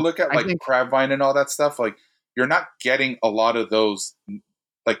you take a look at I like think Crabvine and all that stuff, like you're not getting a lot of those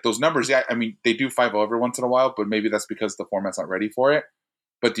like those numbers. Yeah, I mean they do 5 every once in a while, but maybe that's because the format's not ready for it.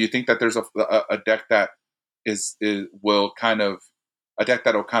 But do you think that there's a deck that will kind of a deck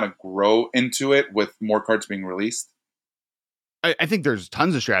that'll kind of grow into it with more cards being released? I think there's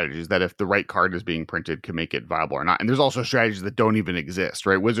tons of strategies that if the right card is being printed can make it viable or not. And there's also strategies that don't even exist,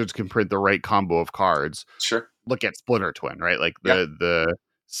 right? Wizards can print the right combo of cards. Sure. Look at Splinter Twin, right? Like Yeah.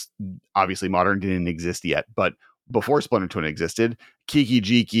 obviously Modern didn't exist yet, but before Splinter Twin existed, Kiki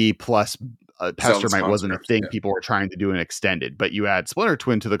Jiki plus Zealous Pestermite wasn't a Conscript. thing Yeah. people were trying to do in extended. But you add Splinter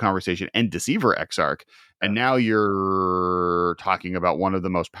Twin to the conversation and Deceiver Exarch, and now you're talking about one of the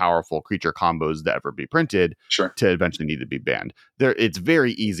most powerful creature combos to ever be printed Sure. to eventually need to be banned. It's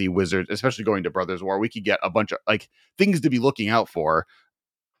very easy, Wizards, especially going to Brothers War. We could get a bunch of like things to be looking out for.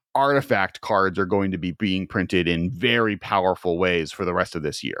 Artifact cards are going to be being printed in very powerful ways for the rest of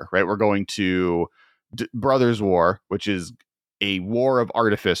this year, right? We're going to Brothers War, which is a war of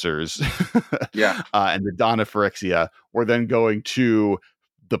artificers, Yeah. and the Dawn of Phyrexia. We're then going to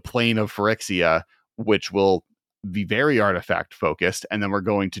the Plane of Phyrexia, which will be very artifact focused, and then we're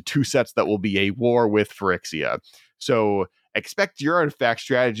going to 2 sets that will be a war with Phyrexia. So expect your artifact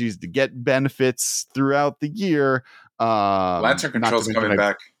strategies to get benefits throughout the year. Lantern Not to Control's mention coming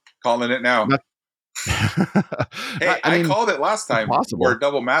back. Calling it now. not, Hey, I I mean, called it last it's time. We're possible.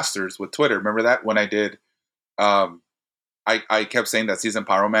 double masters with Twitter. Remember that when I did? I kept saying that Season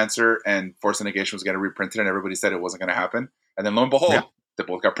Pyromancer and Force of Negation was going to reprint it, and everybody said it wasn't going to happen. And then lo and behold, Yeah. they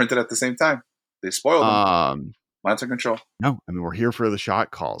both got printed at the same time. They spoiled them. Lantern Control. No, I mean we're here for the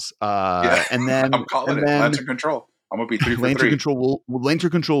shot calls. Yeah, And then I'm calling it Lantern Control. I'm gonna be 3 for 3. Lantern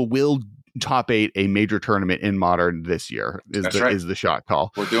Control will top 8 a major tournament in Modern this year. That's right. Is the shot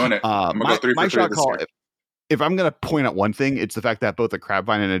call. We're doing it. I'm gonna go 3 for 3 shot this call. year. If I'm going to point out one thing, it's the fact that both a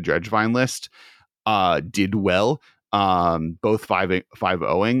Crabvine and a Dredgevine list did well. Both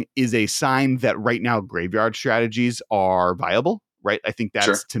 5-0ing is a sign that right now graveyard strategies are viable, right? I think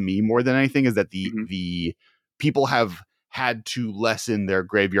that's to me more than anything is that the people have had to lessen their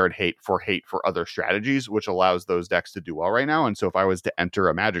graveyard hate for other strategies, which allows those decks to do well right now. And so if I was to enter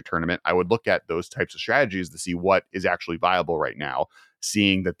a Magic tournament, I would look at those types of strategies to see what is actually viable right now,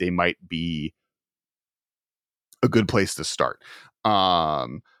 seeing that they might be a good place to start.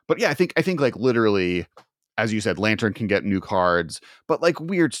 But yeah, I think like literally, as you said, Lantern can get new cards, but like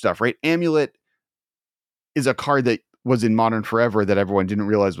weird stuff, right? Amulet is a card that was in Modern forever that everyone didn't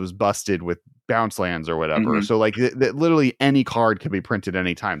realize was busted with bounce lands or whatever. So like literally any card can be printed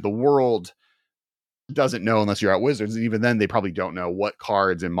anytime. The world doesn't know unless you're at Wizards, and even then they probably don't know what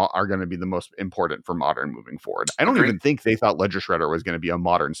cards are going to be the most important for Modern moving forward. I don't even think they thought Ledger Shredder was going to be a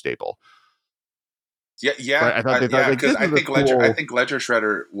Modern staple. Yeah. Right? I thought they thought like because this is a cool. I think Ledger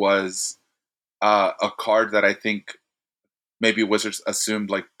Shredder was a card that I think maybe Wizards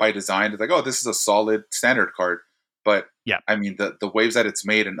assumed like by design. It's like, oh, this is a solid standard card. But yeah, I mean the waves that it's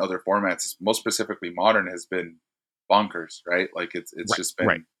made in other formats, most specifically Modern, has been bonkers, right? Like it's just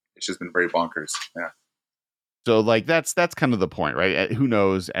been it's just been very bonkers. Yeah. So like that's kind of the point, right? Who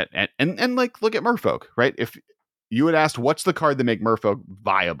knows? And like look at Merfolk, right? If you had asked what's the card that make Merfolk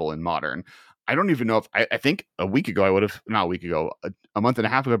viable in Modern, I don't even know if I think a week ago I would have not a week ago, a month and a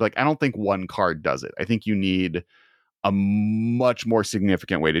half ago, I'd be like, I don't think one card does it. I think you need a much more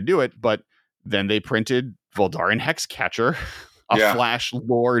significant way to do it. But then they printed Voldaren Hexcatcher, a flash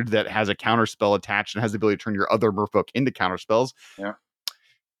lord that has a counter spell attached and has the ability to turn your other Merfolk into counter spells. Yeah.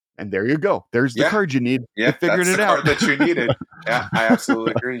 And there you go. There's the card you need. Yeah, you figured that's it the out. card that you needed. Yeah, I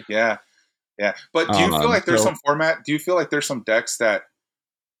absolutely agree. Yeah. But do you feel like there's some format? Do you feel like there's some decks that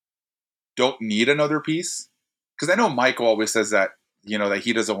don't need another piece? Because I know Michael always says that that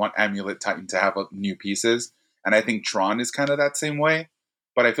he doesn't want Amulet Titan to have new pieces, and I think Tron is kind of that same way.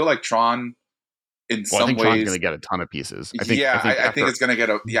 But I feel like Tron, in some ways, Tron's going to get a ton of pieces. I think it's going to get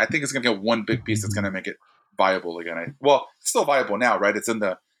I think it's going to get one big piece that's going to make it viable again. Well, it's still viable now, right? It's in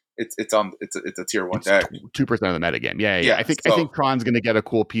the it's a tier 1 It's deck. 2% of the metagame. Yeah. Yeah. I So think Tron's going to get a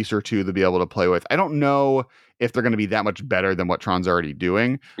cool piece or two to be able to play with. I don't know if they're going to be that much better than what Tron's already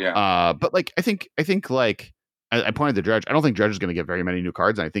doing. yeah, But like I think like I pointed to Dredge. I don't think Dredge is going to get very many new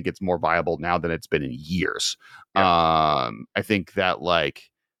cards, and I think it's more viable now than it's been in years. yeah, I think that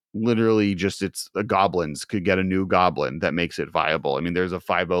like literally just it's the goblins could get a new goblin that makes it viable. I mean, there's a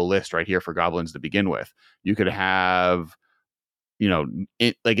 5-0 list right here for goblins to begin with. You could have, you know,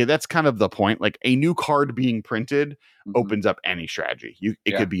 it like that's kind of the point. Like a new card being printed hmm opens up any strategy. It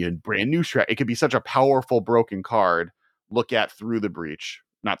yeah. could be a brand new it could be such a powerful broken card. Look at Through the Breach,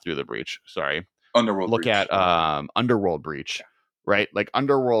 not Through the Breach. Sorry, Underworld look Breach. at Underworld Breach, Yeah, right? Like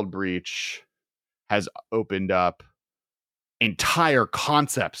Underworld Breach has opened up entire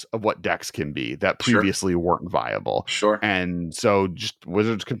concepts of what decks can be that sure, previously weren't viable. sure, And so just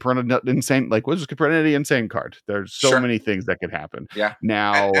Wizards can print an insane, like Wizards can print any insane card. There's so sure. many things that could happen. Yeah,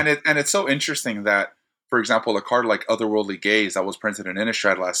 Now, and it's so interesting that, for example, a card like Otherworldly Gaze that was printed in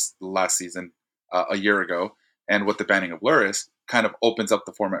Innistrad last season, a year ago, and with the banning of Luris, kind of opens up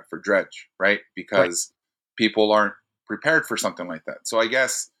the format for Dredge, right? right. Because people aren't prepared for something like that. So I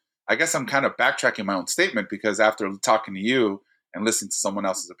guess I'm kind of backtracking my own statement, because after talking to you and listening to someone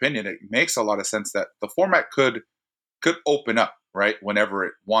else's opinion, it makes a lot of sense that the format could open up, right, whenever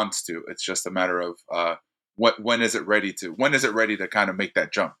it wants to. It's just a matter of when is it ready to kind of make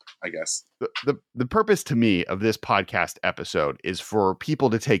that jump, I guess. The purpose to me of this podcast episode is for people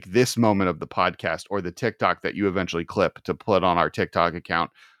to take this moment of the podcast or the TikTok that you eventually clip to put on our TikTok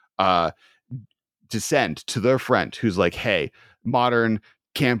account, uh, to send to their friend who's like, hey, Modern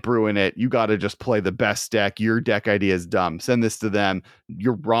can't brew in it. You got to just play the best deck. Your deck idea is dumb. Send this to them.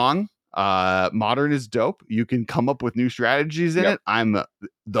 You're wrong. Modern is dope. You can come up with new strategies in Yep. it. I'm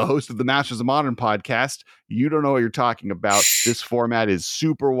the host of the Masters of Modern podcast. You don't know what you're talking about. This format is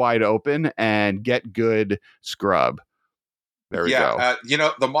super wide open, and get good, scrub. There we Yeah,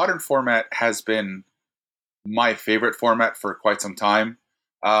 go. the Modern format has been my favorite format for quite some time.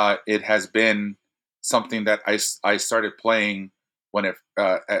 It has been something that I started playing when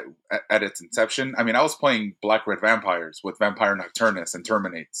at its inception. I mean, I was playing Black Red Vampires with Vampire Nocturnus and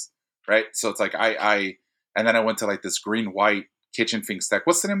Terminates, right? So it's like and then I went to like this green white Kitchen Finks deck.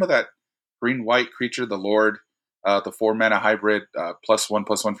 What's the name of that green white creature? The Lord, the 4-mana hybrid,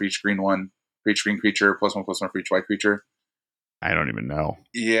 +1/+1 for each green one, for each green creature, +1/+1 for each white creature. I don't even know.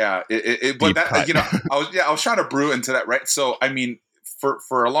 Yeah, but Deep that cut. I was trying to brew into that, right? So I mean,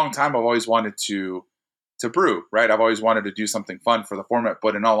 for a long time, I've always wanted to brew, right? I've always wanted to do something fun for the format,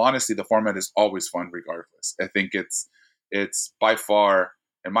 but in all honesty, the format is always fun regardless. I think it's by far,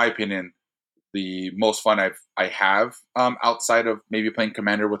 in my opinion, the most fun I have, outside of maybe playing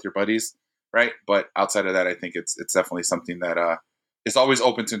Commander with your buddies, right? But outside of that, I think it's definitely something that is always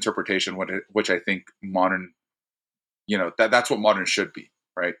open to interpretation, which I think modern, that's what modern should be,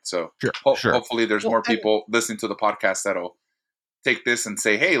 right? So Sure. hopefully there's Well, more people listening to the podcast that'll take this and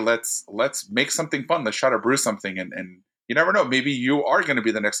say, hey, let's make something fun. Let's try to brew something, and you never know, maybe you are going to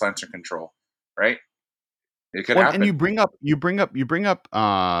be the next Lantern Control, right? It could and happen. you bring up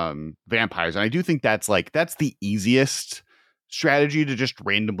vampires, and I do think that's the easiest strategy to just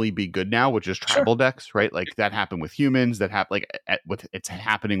randomly be good now, which is Sure. tribal decks, right? Like that happened with humans, that happened with it's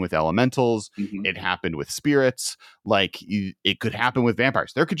happening with elementals, hmm it happened with spirits, like it could happen with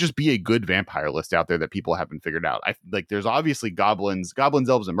vampires. There could just be a good vampire list out there that people haven't figured out. I like there's obviously goblins,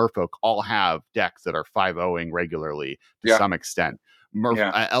 elves, and merfolk all have decks that are 5-0ing regularly to Yeah. some extent.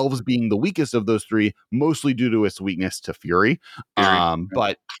 Yeah. Elves being the weakest of those three, mostly due to its weakness to Fury. Fury. Yeah.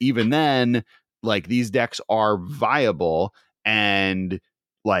 But even then, like these decks are viable, and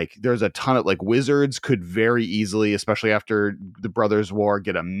like there's a ton of like wizards could very easily, especially after the Brothers War,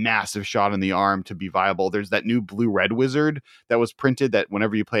 get a massive shot in the arm to be viable. There's that new blue-red wizard that was printed that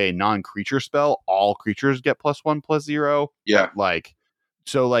whenever you play a non-creature spell, all creatures get +1/+0. That Yeah. like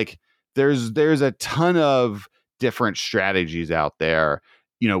so like there's a ton of different strategies out there.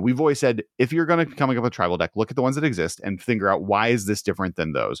 We've always said if you're going to come up with a tribal deck, look at the ones that exist and figure out why is this different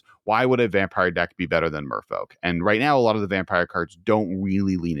than those? Why would a vampire deck be better than Merfolk? And right now, a lot of the vampire cards don't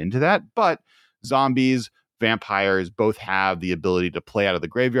really lean into that, but zombies, vampires both have the ability to play out of the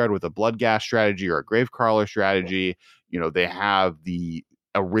graveyard with a blood gas strategy or a grave crawler strategy. They have the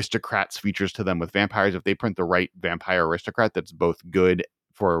aristocrats features to them with vampires. If they print the right vampire aristocrat that's both good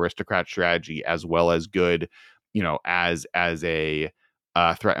for aristocrat strategy as well as good, as a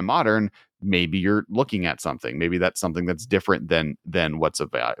threat in modern, maybe you're looking at something. Maybe that's something that's different than what's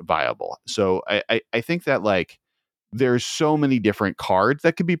viable. So I think that like there's so many different cards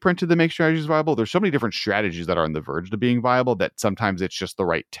that could be printed to make strategies viable. There's so many different strategies that are on the verge to being viable that sometimes it's just the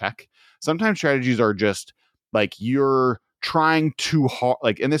right tech. Sometimes strategies are just like you're trying too hard.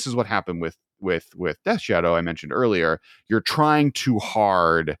 Like, and this is what happened with Death Shadow I mentioned earlier. You're trying too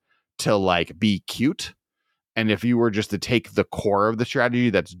hard to like be cute. And if you were just to take the core of the strategy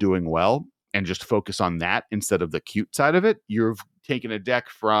that's doing well and just focus on that instead of the cute side of it, you've taken a deck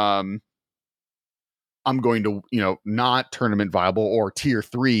from I'm going to, not tournament viable or tier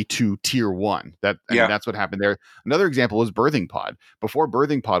 3 to tier 1. Yeah. That's what happened there. Another example was Birthing Pod. Before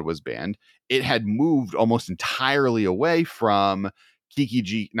Birthing Pod was banned, it had moved almost entirely away from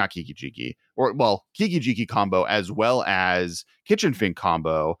not Kiki Jiki, or well, Kiki Jiki combo as well as Kitchen Fink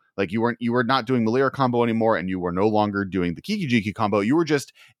combo. Like you were not doing Malira combo anymore, and you were no longer doing the Kiki Jiki combo. You were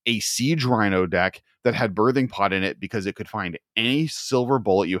just a Siege Rhino deck that had Birthing Pod in it because it could find any silver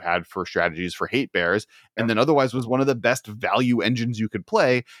bullet you had for strategies for hate bears, and then otherwise was one of the best value engines you could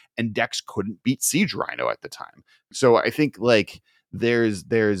play, and decks couldn't beat Siege Rhino at the time. So I think like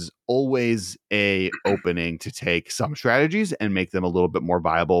there's always a opening to take some strategies and make them a little bit more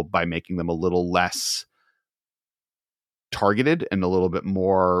viable by making them a little less targeted and a little bit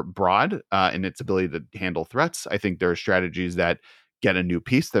more broad in its ability to handle threats. I think there are strategies that get a new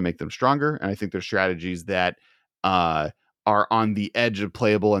piece that make them stronger, and I think there's strategies that are on the edge of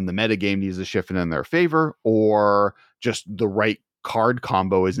playable and the metagame needs to shift in their favor, or just the right card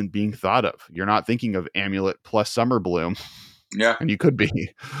combo isn't being thought of. You're not thinking of Amulet plus Summer Bloom, Yeah. and you could be.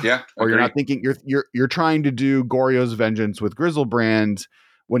 Yeah. Or you're not thinking you're trying to do Goryo's Vengeance with Grizzlebrand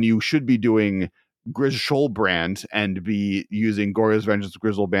when you should be doing Grizzlebrand and be using Goryo's Vengeance with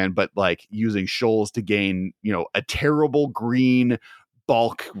Grizzlebrand, but like using shoals to gain, a terrible green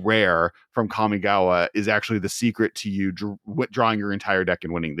bulk rare from Kamigawa is actually the secret to you drawing your entire deck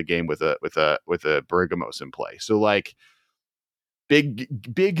and winning the game with a Bergamos in play. So like big,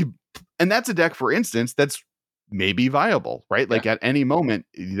 and that's a deck, for instance, that's maybe viable, right? Like at any moment,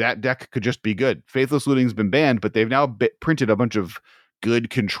 that deck could just be good. Faithless Looting's been banned, but they've now printed a bunch of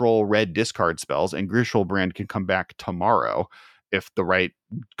good control red discard spells, and Grizzlebrand can come back tomorrow if the right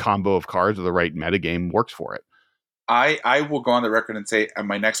combo of cards or the right metagame works for it. I will go on the record and say at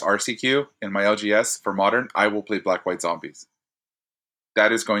my next RCQ in my LGS for Modern, I will play Black White Zombies.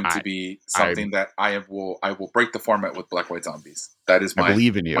 That is going to be something that I will break the format with Black White Zombies. That is I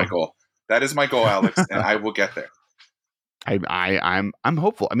believe in you. My goal. That is my goal, Alex, and I will get there. I'm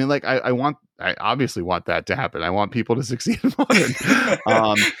hopeful. I mean, like I obviously want that to happen. I want people to succeed in Modern.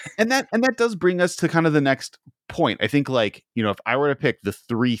 And that does bring us to kind of the next point. I think like, if I were to pick the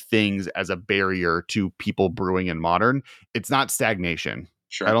 3 things as a barrier to people brewing in Modern, it's not stagnation.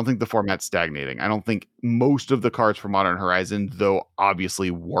 Sure. I don't think the format's stagnating. I don't think most of the cards for Modern Horizon, though obviously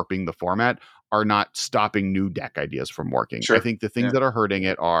warping the format, are not stopping new deck ideas from working. Sure. I think the things that are hurting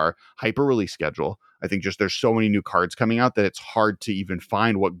it are hyper release schedule. I think just there's so many new cards coming out that it's hard to even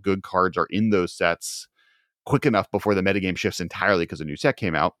find what good cards are in those sets quick enough before the metagame shifts entirely because a new set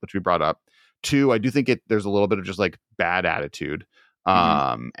came out, which we brought up. 2, I do think there's a little bit of just like bad attitude.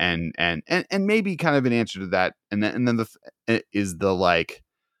 And maybe kind of an answer to that. And then is the like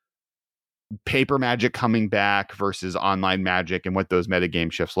paper Magic coming back versus online Magic and what those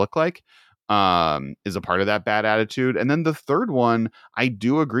metagame shifts look like is a part of that bad attitude. And then the third one, I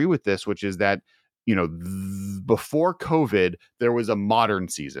do agree with this, which is that, before COVID, there was a Modern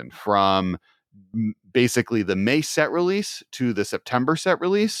season from basically the May set release to the September set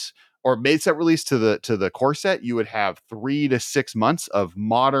release, or May set release to the core set. You would have 3 to 6 months of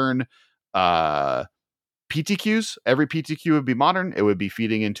Modern PTQs. Every PTQ would be Modern. It would be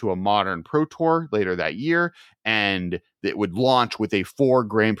feeding into a Modern Pro Tour later that year, and it would launch with a 4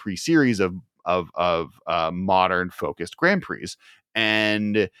 Grand Prix series of Modern focused Grand Prix.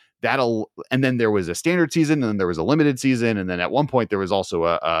 And then there was a standard season, and then there was a limited season, and then at one point there was also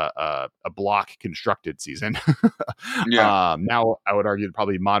a block constructed season. Now I would argue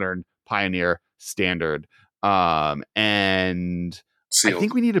probably Modern, Pioneer, Standard, and Sealed. I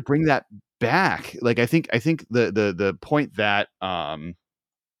think we need to bring that back. Like I think the point that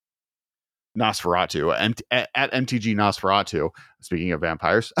Nosferatu at MTG Nosferatu, speaking of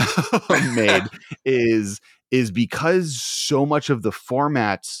vampires, made is because so much of the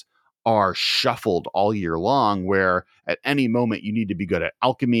formats are shuffled all year long, where at any moment you need to be good at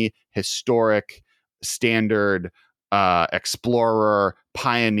alchemy, historic, standard, explorer,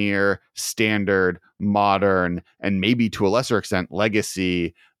 pioneer, standard, modern, and maybe to a lesser extent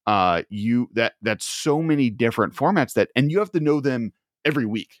legacy. That's so many different formats and you have to know them every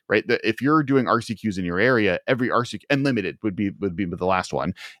week, right? If you're doing RCQs in your area, every RCQ and limited would be the last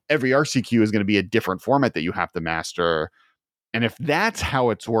one. Every RCQ is going to be a different format that you have to master. And if that's how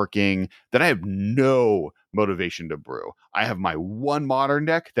it's working, then I have no motivation to brew. I have my one modern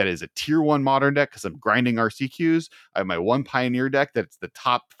deck that is a tier one modern deck because I'm grinding RCQs. I have my one pioneer deck that's the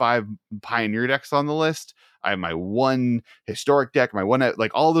top 5 pioneer decks on the list. I have my one historic deck, my one, like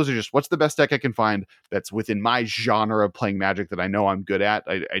all those are just what's the best deck I can find that's within my genre of playing Magic that I know I'm good at.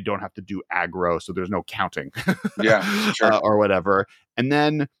 I don't have to do aggro, so there's no counting Yeah, sure. or whatever. And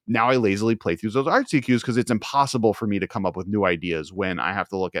then now I lazily play through those RCQs because it's impossible for me to come up with new ideas when I have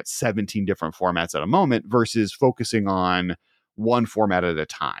to look at 17 different formats at a moment versus focusing on one format at a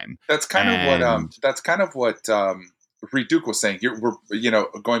time. That's kind of what And Reed Duke was saying. We're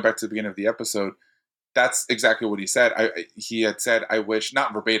going back to the beginning of the episode. That's exactly what he said. He had said, "I wish,"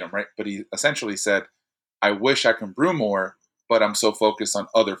 not verbatim, right? But he essentially said, "I wish I can brew more, but I'm so focused on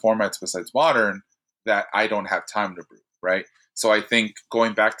other formats besides modern that I don't have time to brew." Right. So I think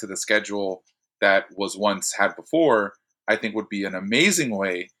going back to the schedule that was once had before, I think would be an amazing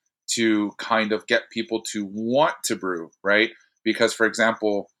way to kind of get people to want to brew, right? Because, for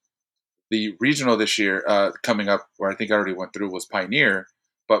example, the regional this year coming up, where I think I already went through, was Pioneer,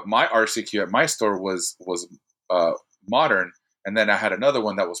 but my RCQ at my store was uh, Modern, and then I had another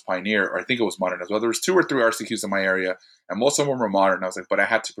one that was Pioneer, or I think it was Modern as well. There was 2 or 3 RCQs in my area, and most of them were Modern. I was like, but I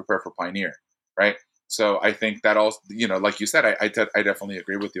had to prepare for Pioneer, right? So I think that also, like you said, I definitely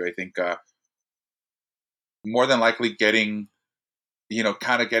agree with you. I think more than likely getting,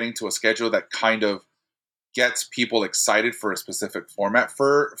 kind of getting to a schedule that kind of gets people excited for a specific format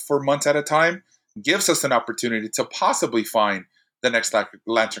for months at a time gives us an opportunity to possibly find the next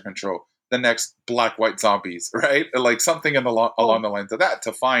lantern control, the next black white zombies, right? Like something along the lines of that,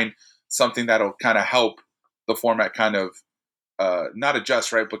 to find something that'll kind of help the format kind of not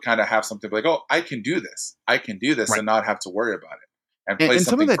adjust, right, but kind of have something like, oh, I can do this right. and not have to worry about it and play And some of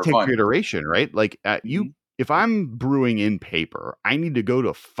something that for takes fun. iteration, right? Like Hmm. if I'm brewing in paper, I need to go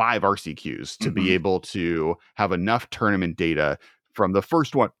to 5 RCQs to be Hmm. able to have enough tournament data from the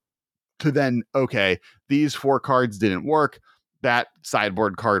first one to then, okay, these 4 cards didn't work. That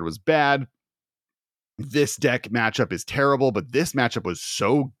sideboard card was bad. This deck matchup is terrible, but this matchup was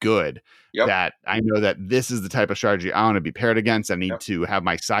so good Yep. that I know that this is the type of strategy I want to be paired against. I need Yep. to have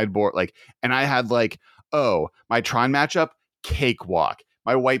my sideboard and I had oh, my Tron matchup, cakewalk.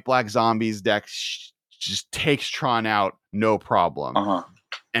 My white black zombies deck just takes Tron out, no problem. Uh-huh.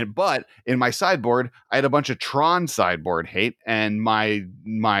 But in my sideboard, I had a bunch of Tron sideboard hate, and my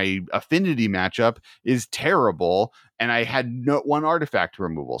affinity matchup is terrible. And I had no one artifact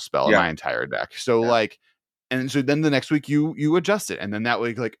removal spell in Yeah. my entire deck. So Yeah. and so then the next week you adjust it, and then that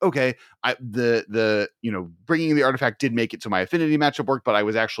week okay, the bringing the artifact did make it so my affinity matchup worked, but I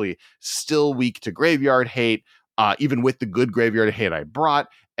was actually still weak to graveyard hate, even with the good graveyard hate I brought,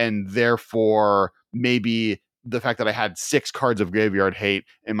 and therefore maybe the fact that I had 6 cards of graveyard hate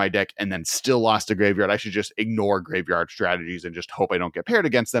in my deck and then still lost a graveyard, I should just ignore graveyard strategies and just hope I don't get paired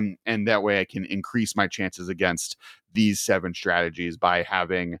against them. And that way I can increase my chances against these 7 strategies by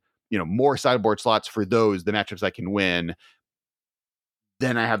having, more sideboard slots for those, the matchups I can win.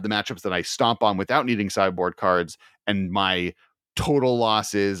 Then I have the matchups that I stomp on without needing sideboard cards, and my total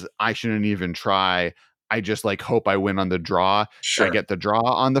losses, I shouldn't even try. I just hope I win on the draw. I Sure. get the draw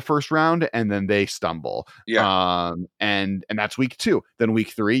on the first round, and then they stumble. Yeah. And that's week 2. Then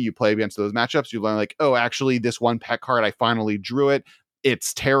week 3, you play against those matchups. You learn oh, actually, this one pet card, I finally drew it.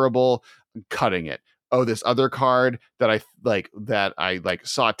 It's terrible. I'm cutting it. Oh, this other card that I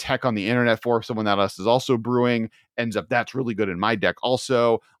saw tech on the internet for someone that else is also brewing ends up that's really good in my deck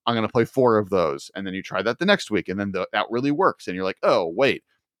also. I'm going to play 4 of those, and then you try that the next week, and then that really works, and you're like, oh wait,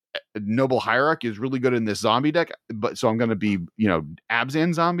 Noble Hierarch is really good in this zombie deck, but so I'm going to be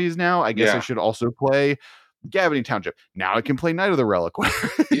Abzan zombies now. I guess I Yeah. should also play Gavin Township. Now I can play Knight of the Reliquary,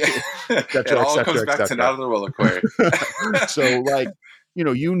 Yeah. It etc all comes etc back to etc. not of the reliquary. So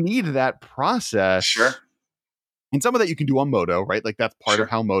you need that Sure. process, and some of that you can do on Moto, right? Like that's part of Sure.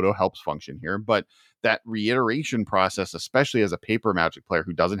 how Moto helps function here. But that reiteration process, especially as a paper Magic player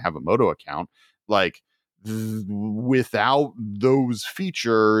who doesn't have a Moto account, without those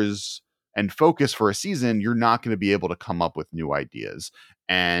features and focus for a season, you're not going to be able to come up with new ideas.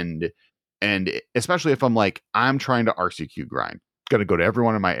 And especially if I'm trying to RCQ grind, going to go to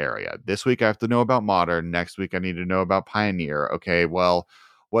everyone in my area. This week I have to know about Modern. Next week I need to know about Pioneer. Okay, well,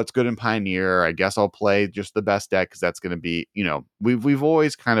 what's good in Pioneer? I guess I'll play just the best deck because that's going to be, we've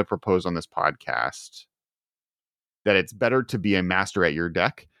always kind of proposed on this podcast that it's better to be a master at your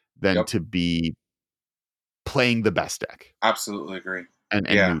deck than Yep. to be playing the best deck Absolutely agree. and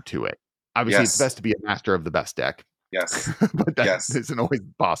Yeah. new to it. Obviously, it's Yes. best to be a master of the best deck, Yes. but that Yes. isn't always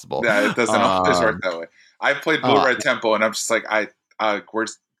possible. Yeah, it doesn't always work that way. I played Blue Red Tempo, and I'm just like,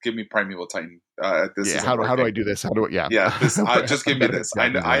 give me Primeval Titan. This isn't how working. do I do this? How do I? Yeah, this. Just give me this.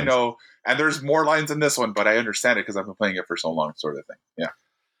 I know, and there's more lines in this one, but I understand it because I've been playing it for so long, sort of thing. Yeah.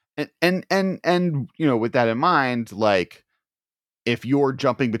 And with that in mind, like if you're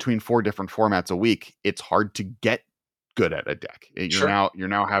jumping between 4 different formats a week, it's hard to get good at a deck. You're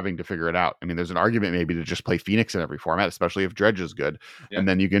now having to figure it out. I mean, there's an argument maybe to just play Phoenix in every format, especially if Dredge is good. Yeah. And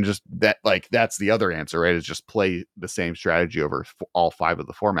then you can just that's the other answer, right? Is just play the same strategy over all 5 of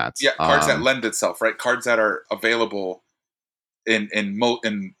the formats. Yeah, cards that lend itself, right? Cards that are available in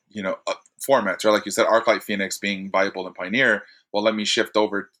formats, or like you said, Arclight Phoenix being viable in Pioneer. Well, let me shift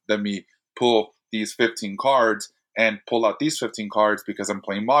over. Let me pull these 15 cards and pull out these 15 cards because I'm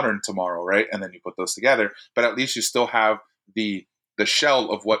playing Modern tomorrow, right? And then you put those together. But at least you still have the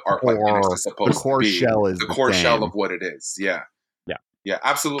shell of what Arclight Phoenix is supposed to be. The core shell of what it is. Yeah. Yeah. Yeah,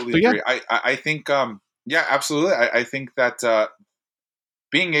 absolutely agree. Yeah. I think, absolutely. I think that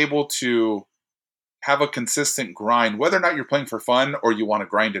being able to have a consistent grind, whether or not you're playing for fun or you want to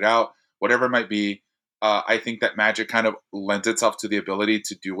grind it out, whatever it might be, I think that Magic kind of lends itself to the ability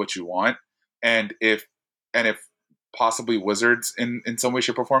to do what you want. And if possibly Wizards in some way,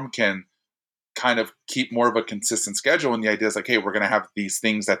 shape, or form can kind of keep more of a consistent schedule, and the idea is like, hey, we're going to have these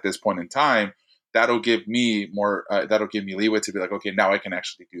things at this point in time, that'll give me more, that'll give me leeway to be like, okay, now I can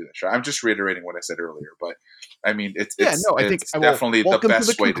actually do this. Right? I'm just reiterating what I said earlier, but I mean, I think definitely the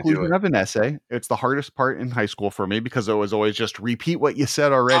best way to do it. Of an essay. It's the hardest part in high school for me because it was always just repeat what you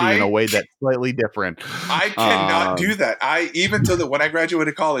said already in a way that's slightly different. I cannot do that. When I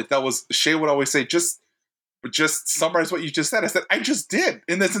graduated college, that was Shay would always say, just summarize what you just said. I said, I just did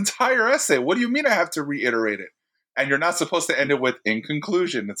in this entire essay. What do you mean I have to reiterate it? And you're not supposed to end it with "in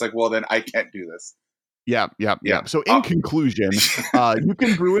conclusion." It's like, well, then I can't do this. Yeah. So in conclusion, you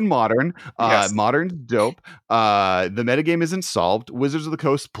can brew in Modern. Yes. Modern's dope. The metagame isn't solved. Wizards of the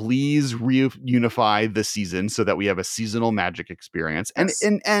Coast, please reunify the season so that we have a seasonal Magic experience. Yes.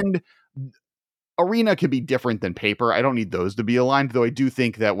 And Arena can be different than Paper. I don't need those to be aligned, though I do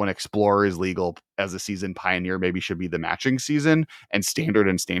think that when Explorer is legal as a season, Pioneer maybe should be the matching season, and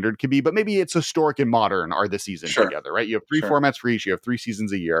Standard can be, but maybe it's Historic and Modern are the season together, right? You have 3 formats for each. You have 3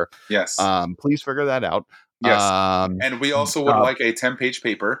 seasons a year. Yes. Please figure that out. Yes. And we also would like a 10-page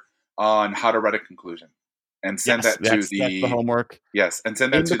paper on how to write a conclusion. And send that to the homework. Yes. And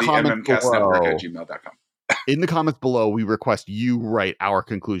send that to the mmcastnetwork@gmail.com. In the comments below, we request you write our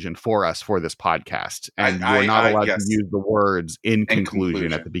conclusion for us for this podcast. And you're not allowed to use the words in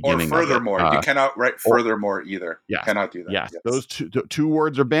conclusion at the beginning. Or furthermore. You cannot write furthermore either. Yeah. Cannot do that. Yes. Those two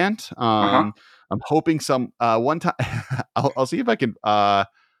words are banned. I'm hoping one time I'll see if I can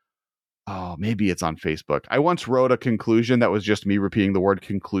maybe it's on Facebook. I once wrote a conclusion that was just me repeating the word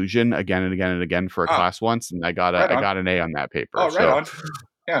conclusion again and again and again for a class once, and I got an A on that paper. Oh, right on.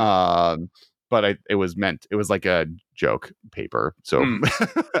 Yeah. But it was like a joke paper. So,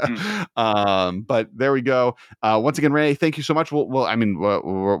 but there we go. Once again, Renee, thank you so much. We'll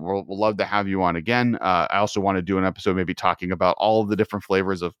love to have you on again. I also want to do an episode maybe talking about all of the different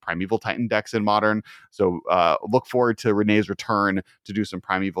flavors of Primeval Titan decks in Modern. So look forward to Renee's return to do some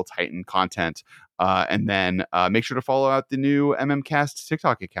Primeval Titan content. And then make sure to follow out the new MMCast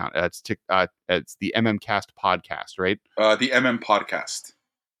TikTok account. It's the MMCast podcast, right? The MM podcast.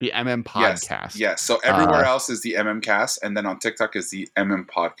 The MM podcast. Yes. So everywhere else is the MM cast, and then on TikTok is the MM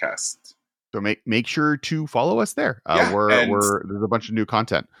podcast. So make sure to follow us there. There's a bunch of new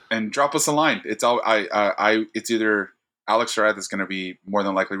content. And drop us a line. It's it's either Alex or I that's going to be more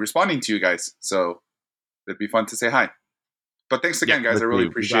than likely responding to you guys. So it'd be fun to say hi. But thanks again, guys. I really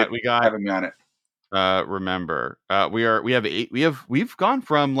appreciate having me on it. Remember, we've gone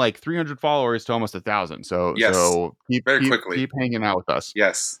from like 300 followers to almost 1,000. So keep hanging out with us.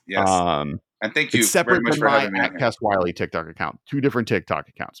 Yes. And thank you separate very much from for having me. Cass Wiley TikTok account. 2 different TikTok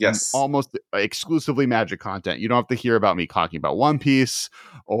accounts. Yes. Almost exclusively Magic content. You don't have to hear about me talking about One Piece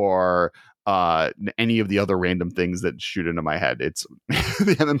or any of the other random things that shoot into my head. It's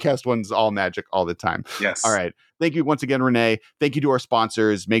the MMCast one's all Magic all the time. Yes. All right. Thank you once again, Renee. Thank you to our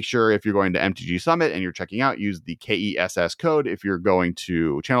sponsors. Make sure if you're going to MTG Summit and you're checking out, use the KESS code. If you're going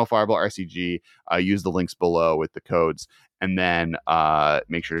to Channel Fireball RCG, use the links below with the codes. And then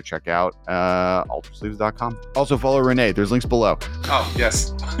make sure to check out ultrasleeves.com. Also follow Renee. There's links below. Oh,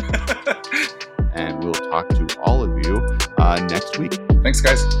 yes. And we'll talk to all of you next week. Thanks,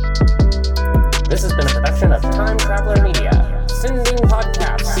 guys. This has been a production of Time Traveler Media, sending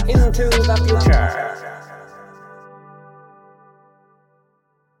podcasts into the future.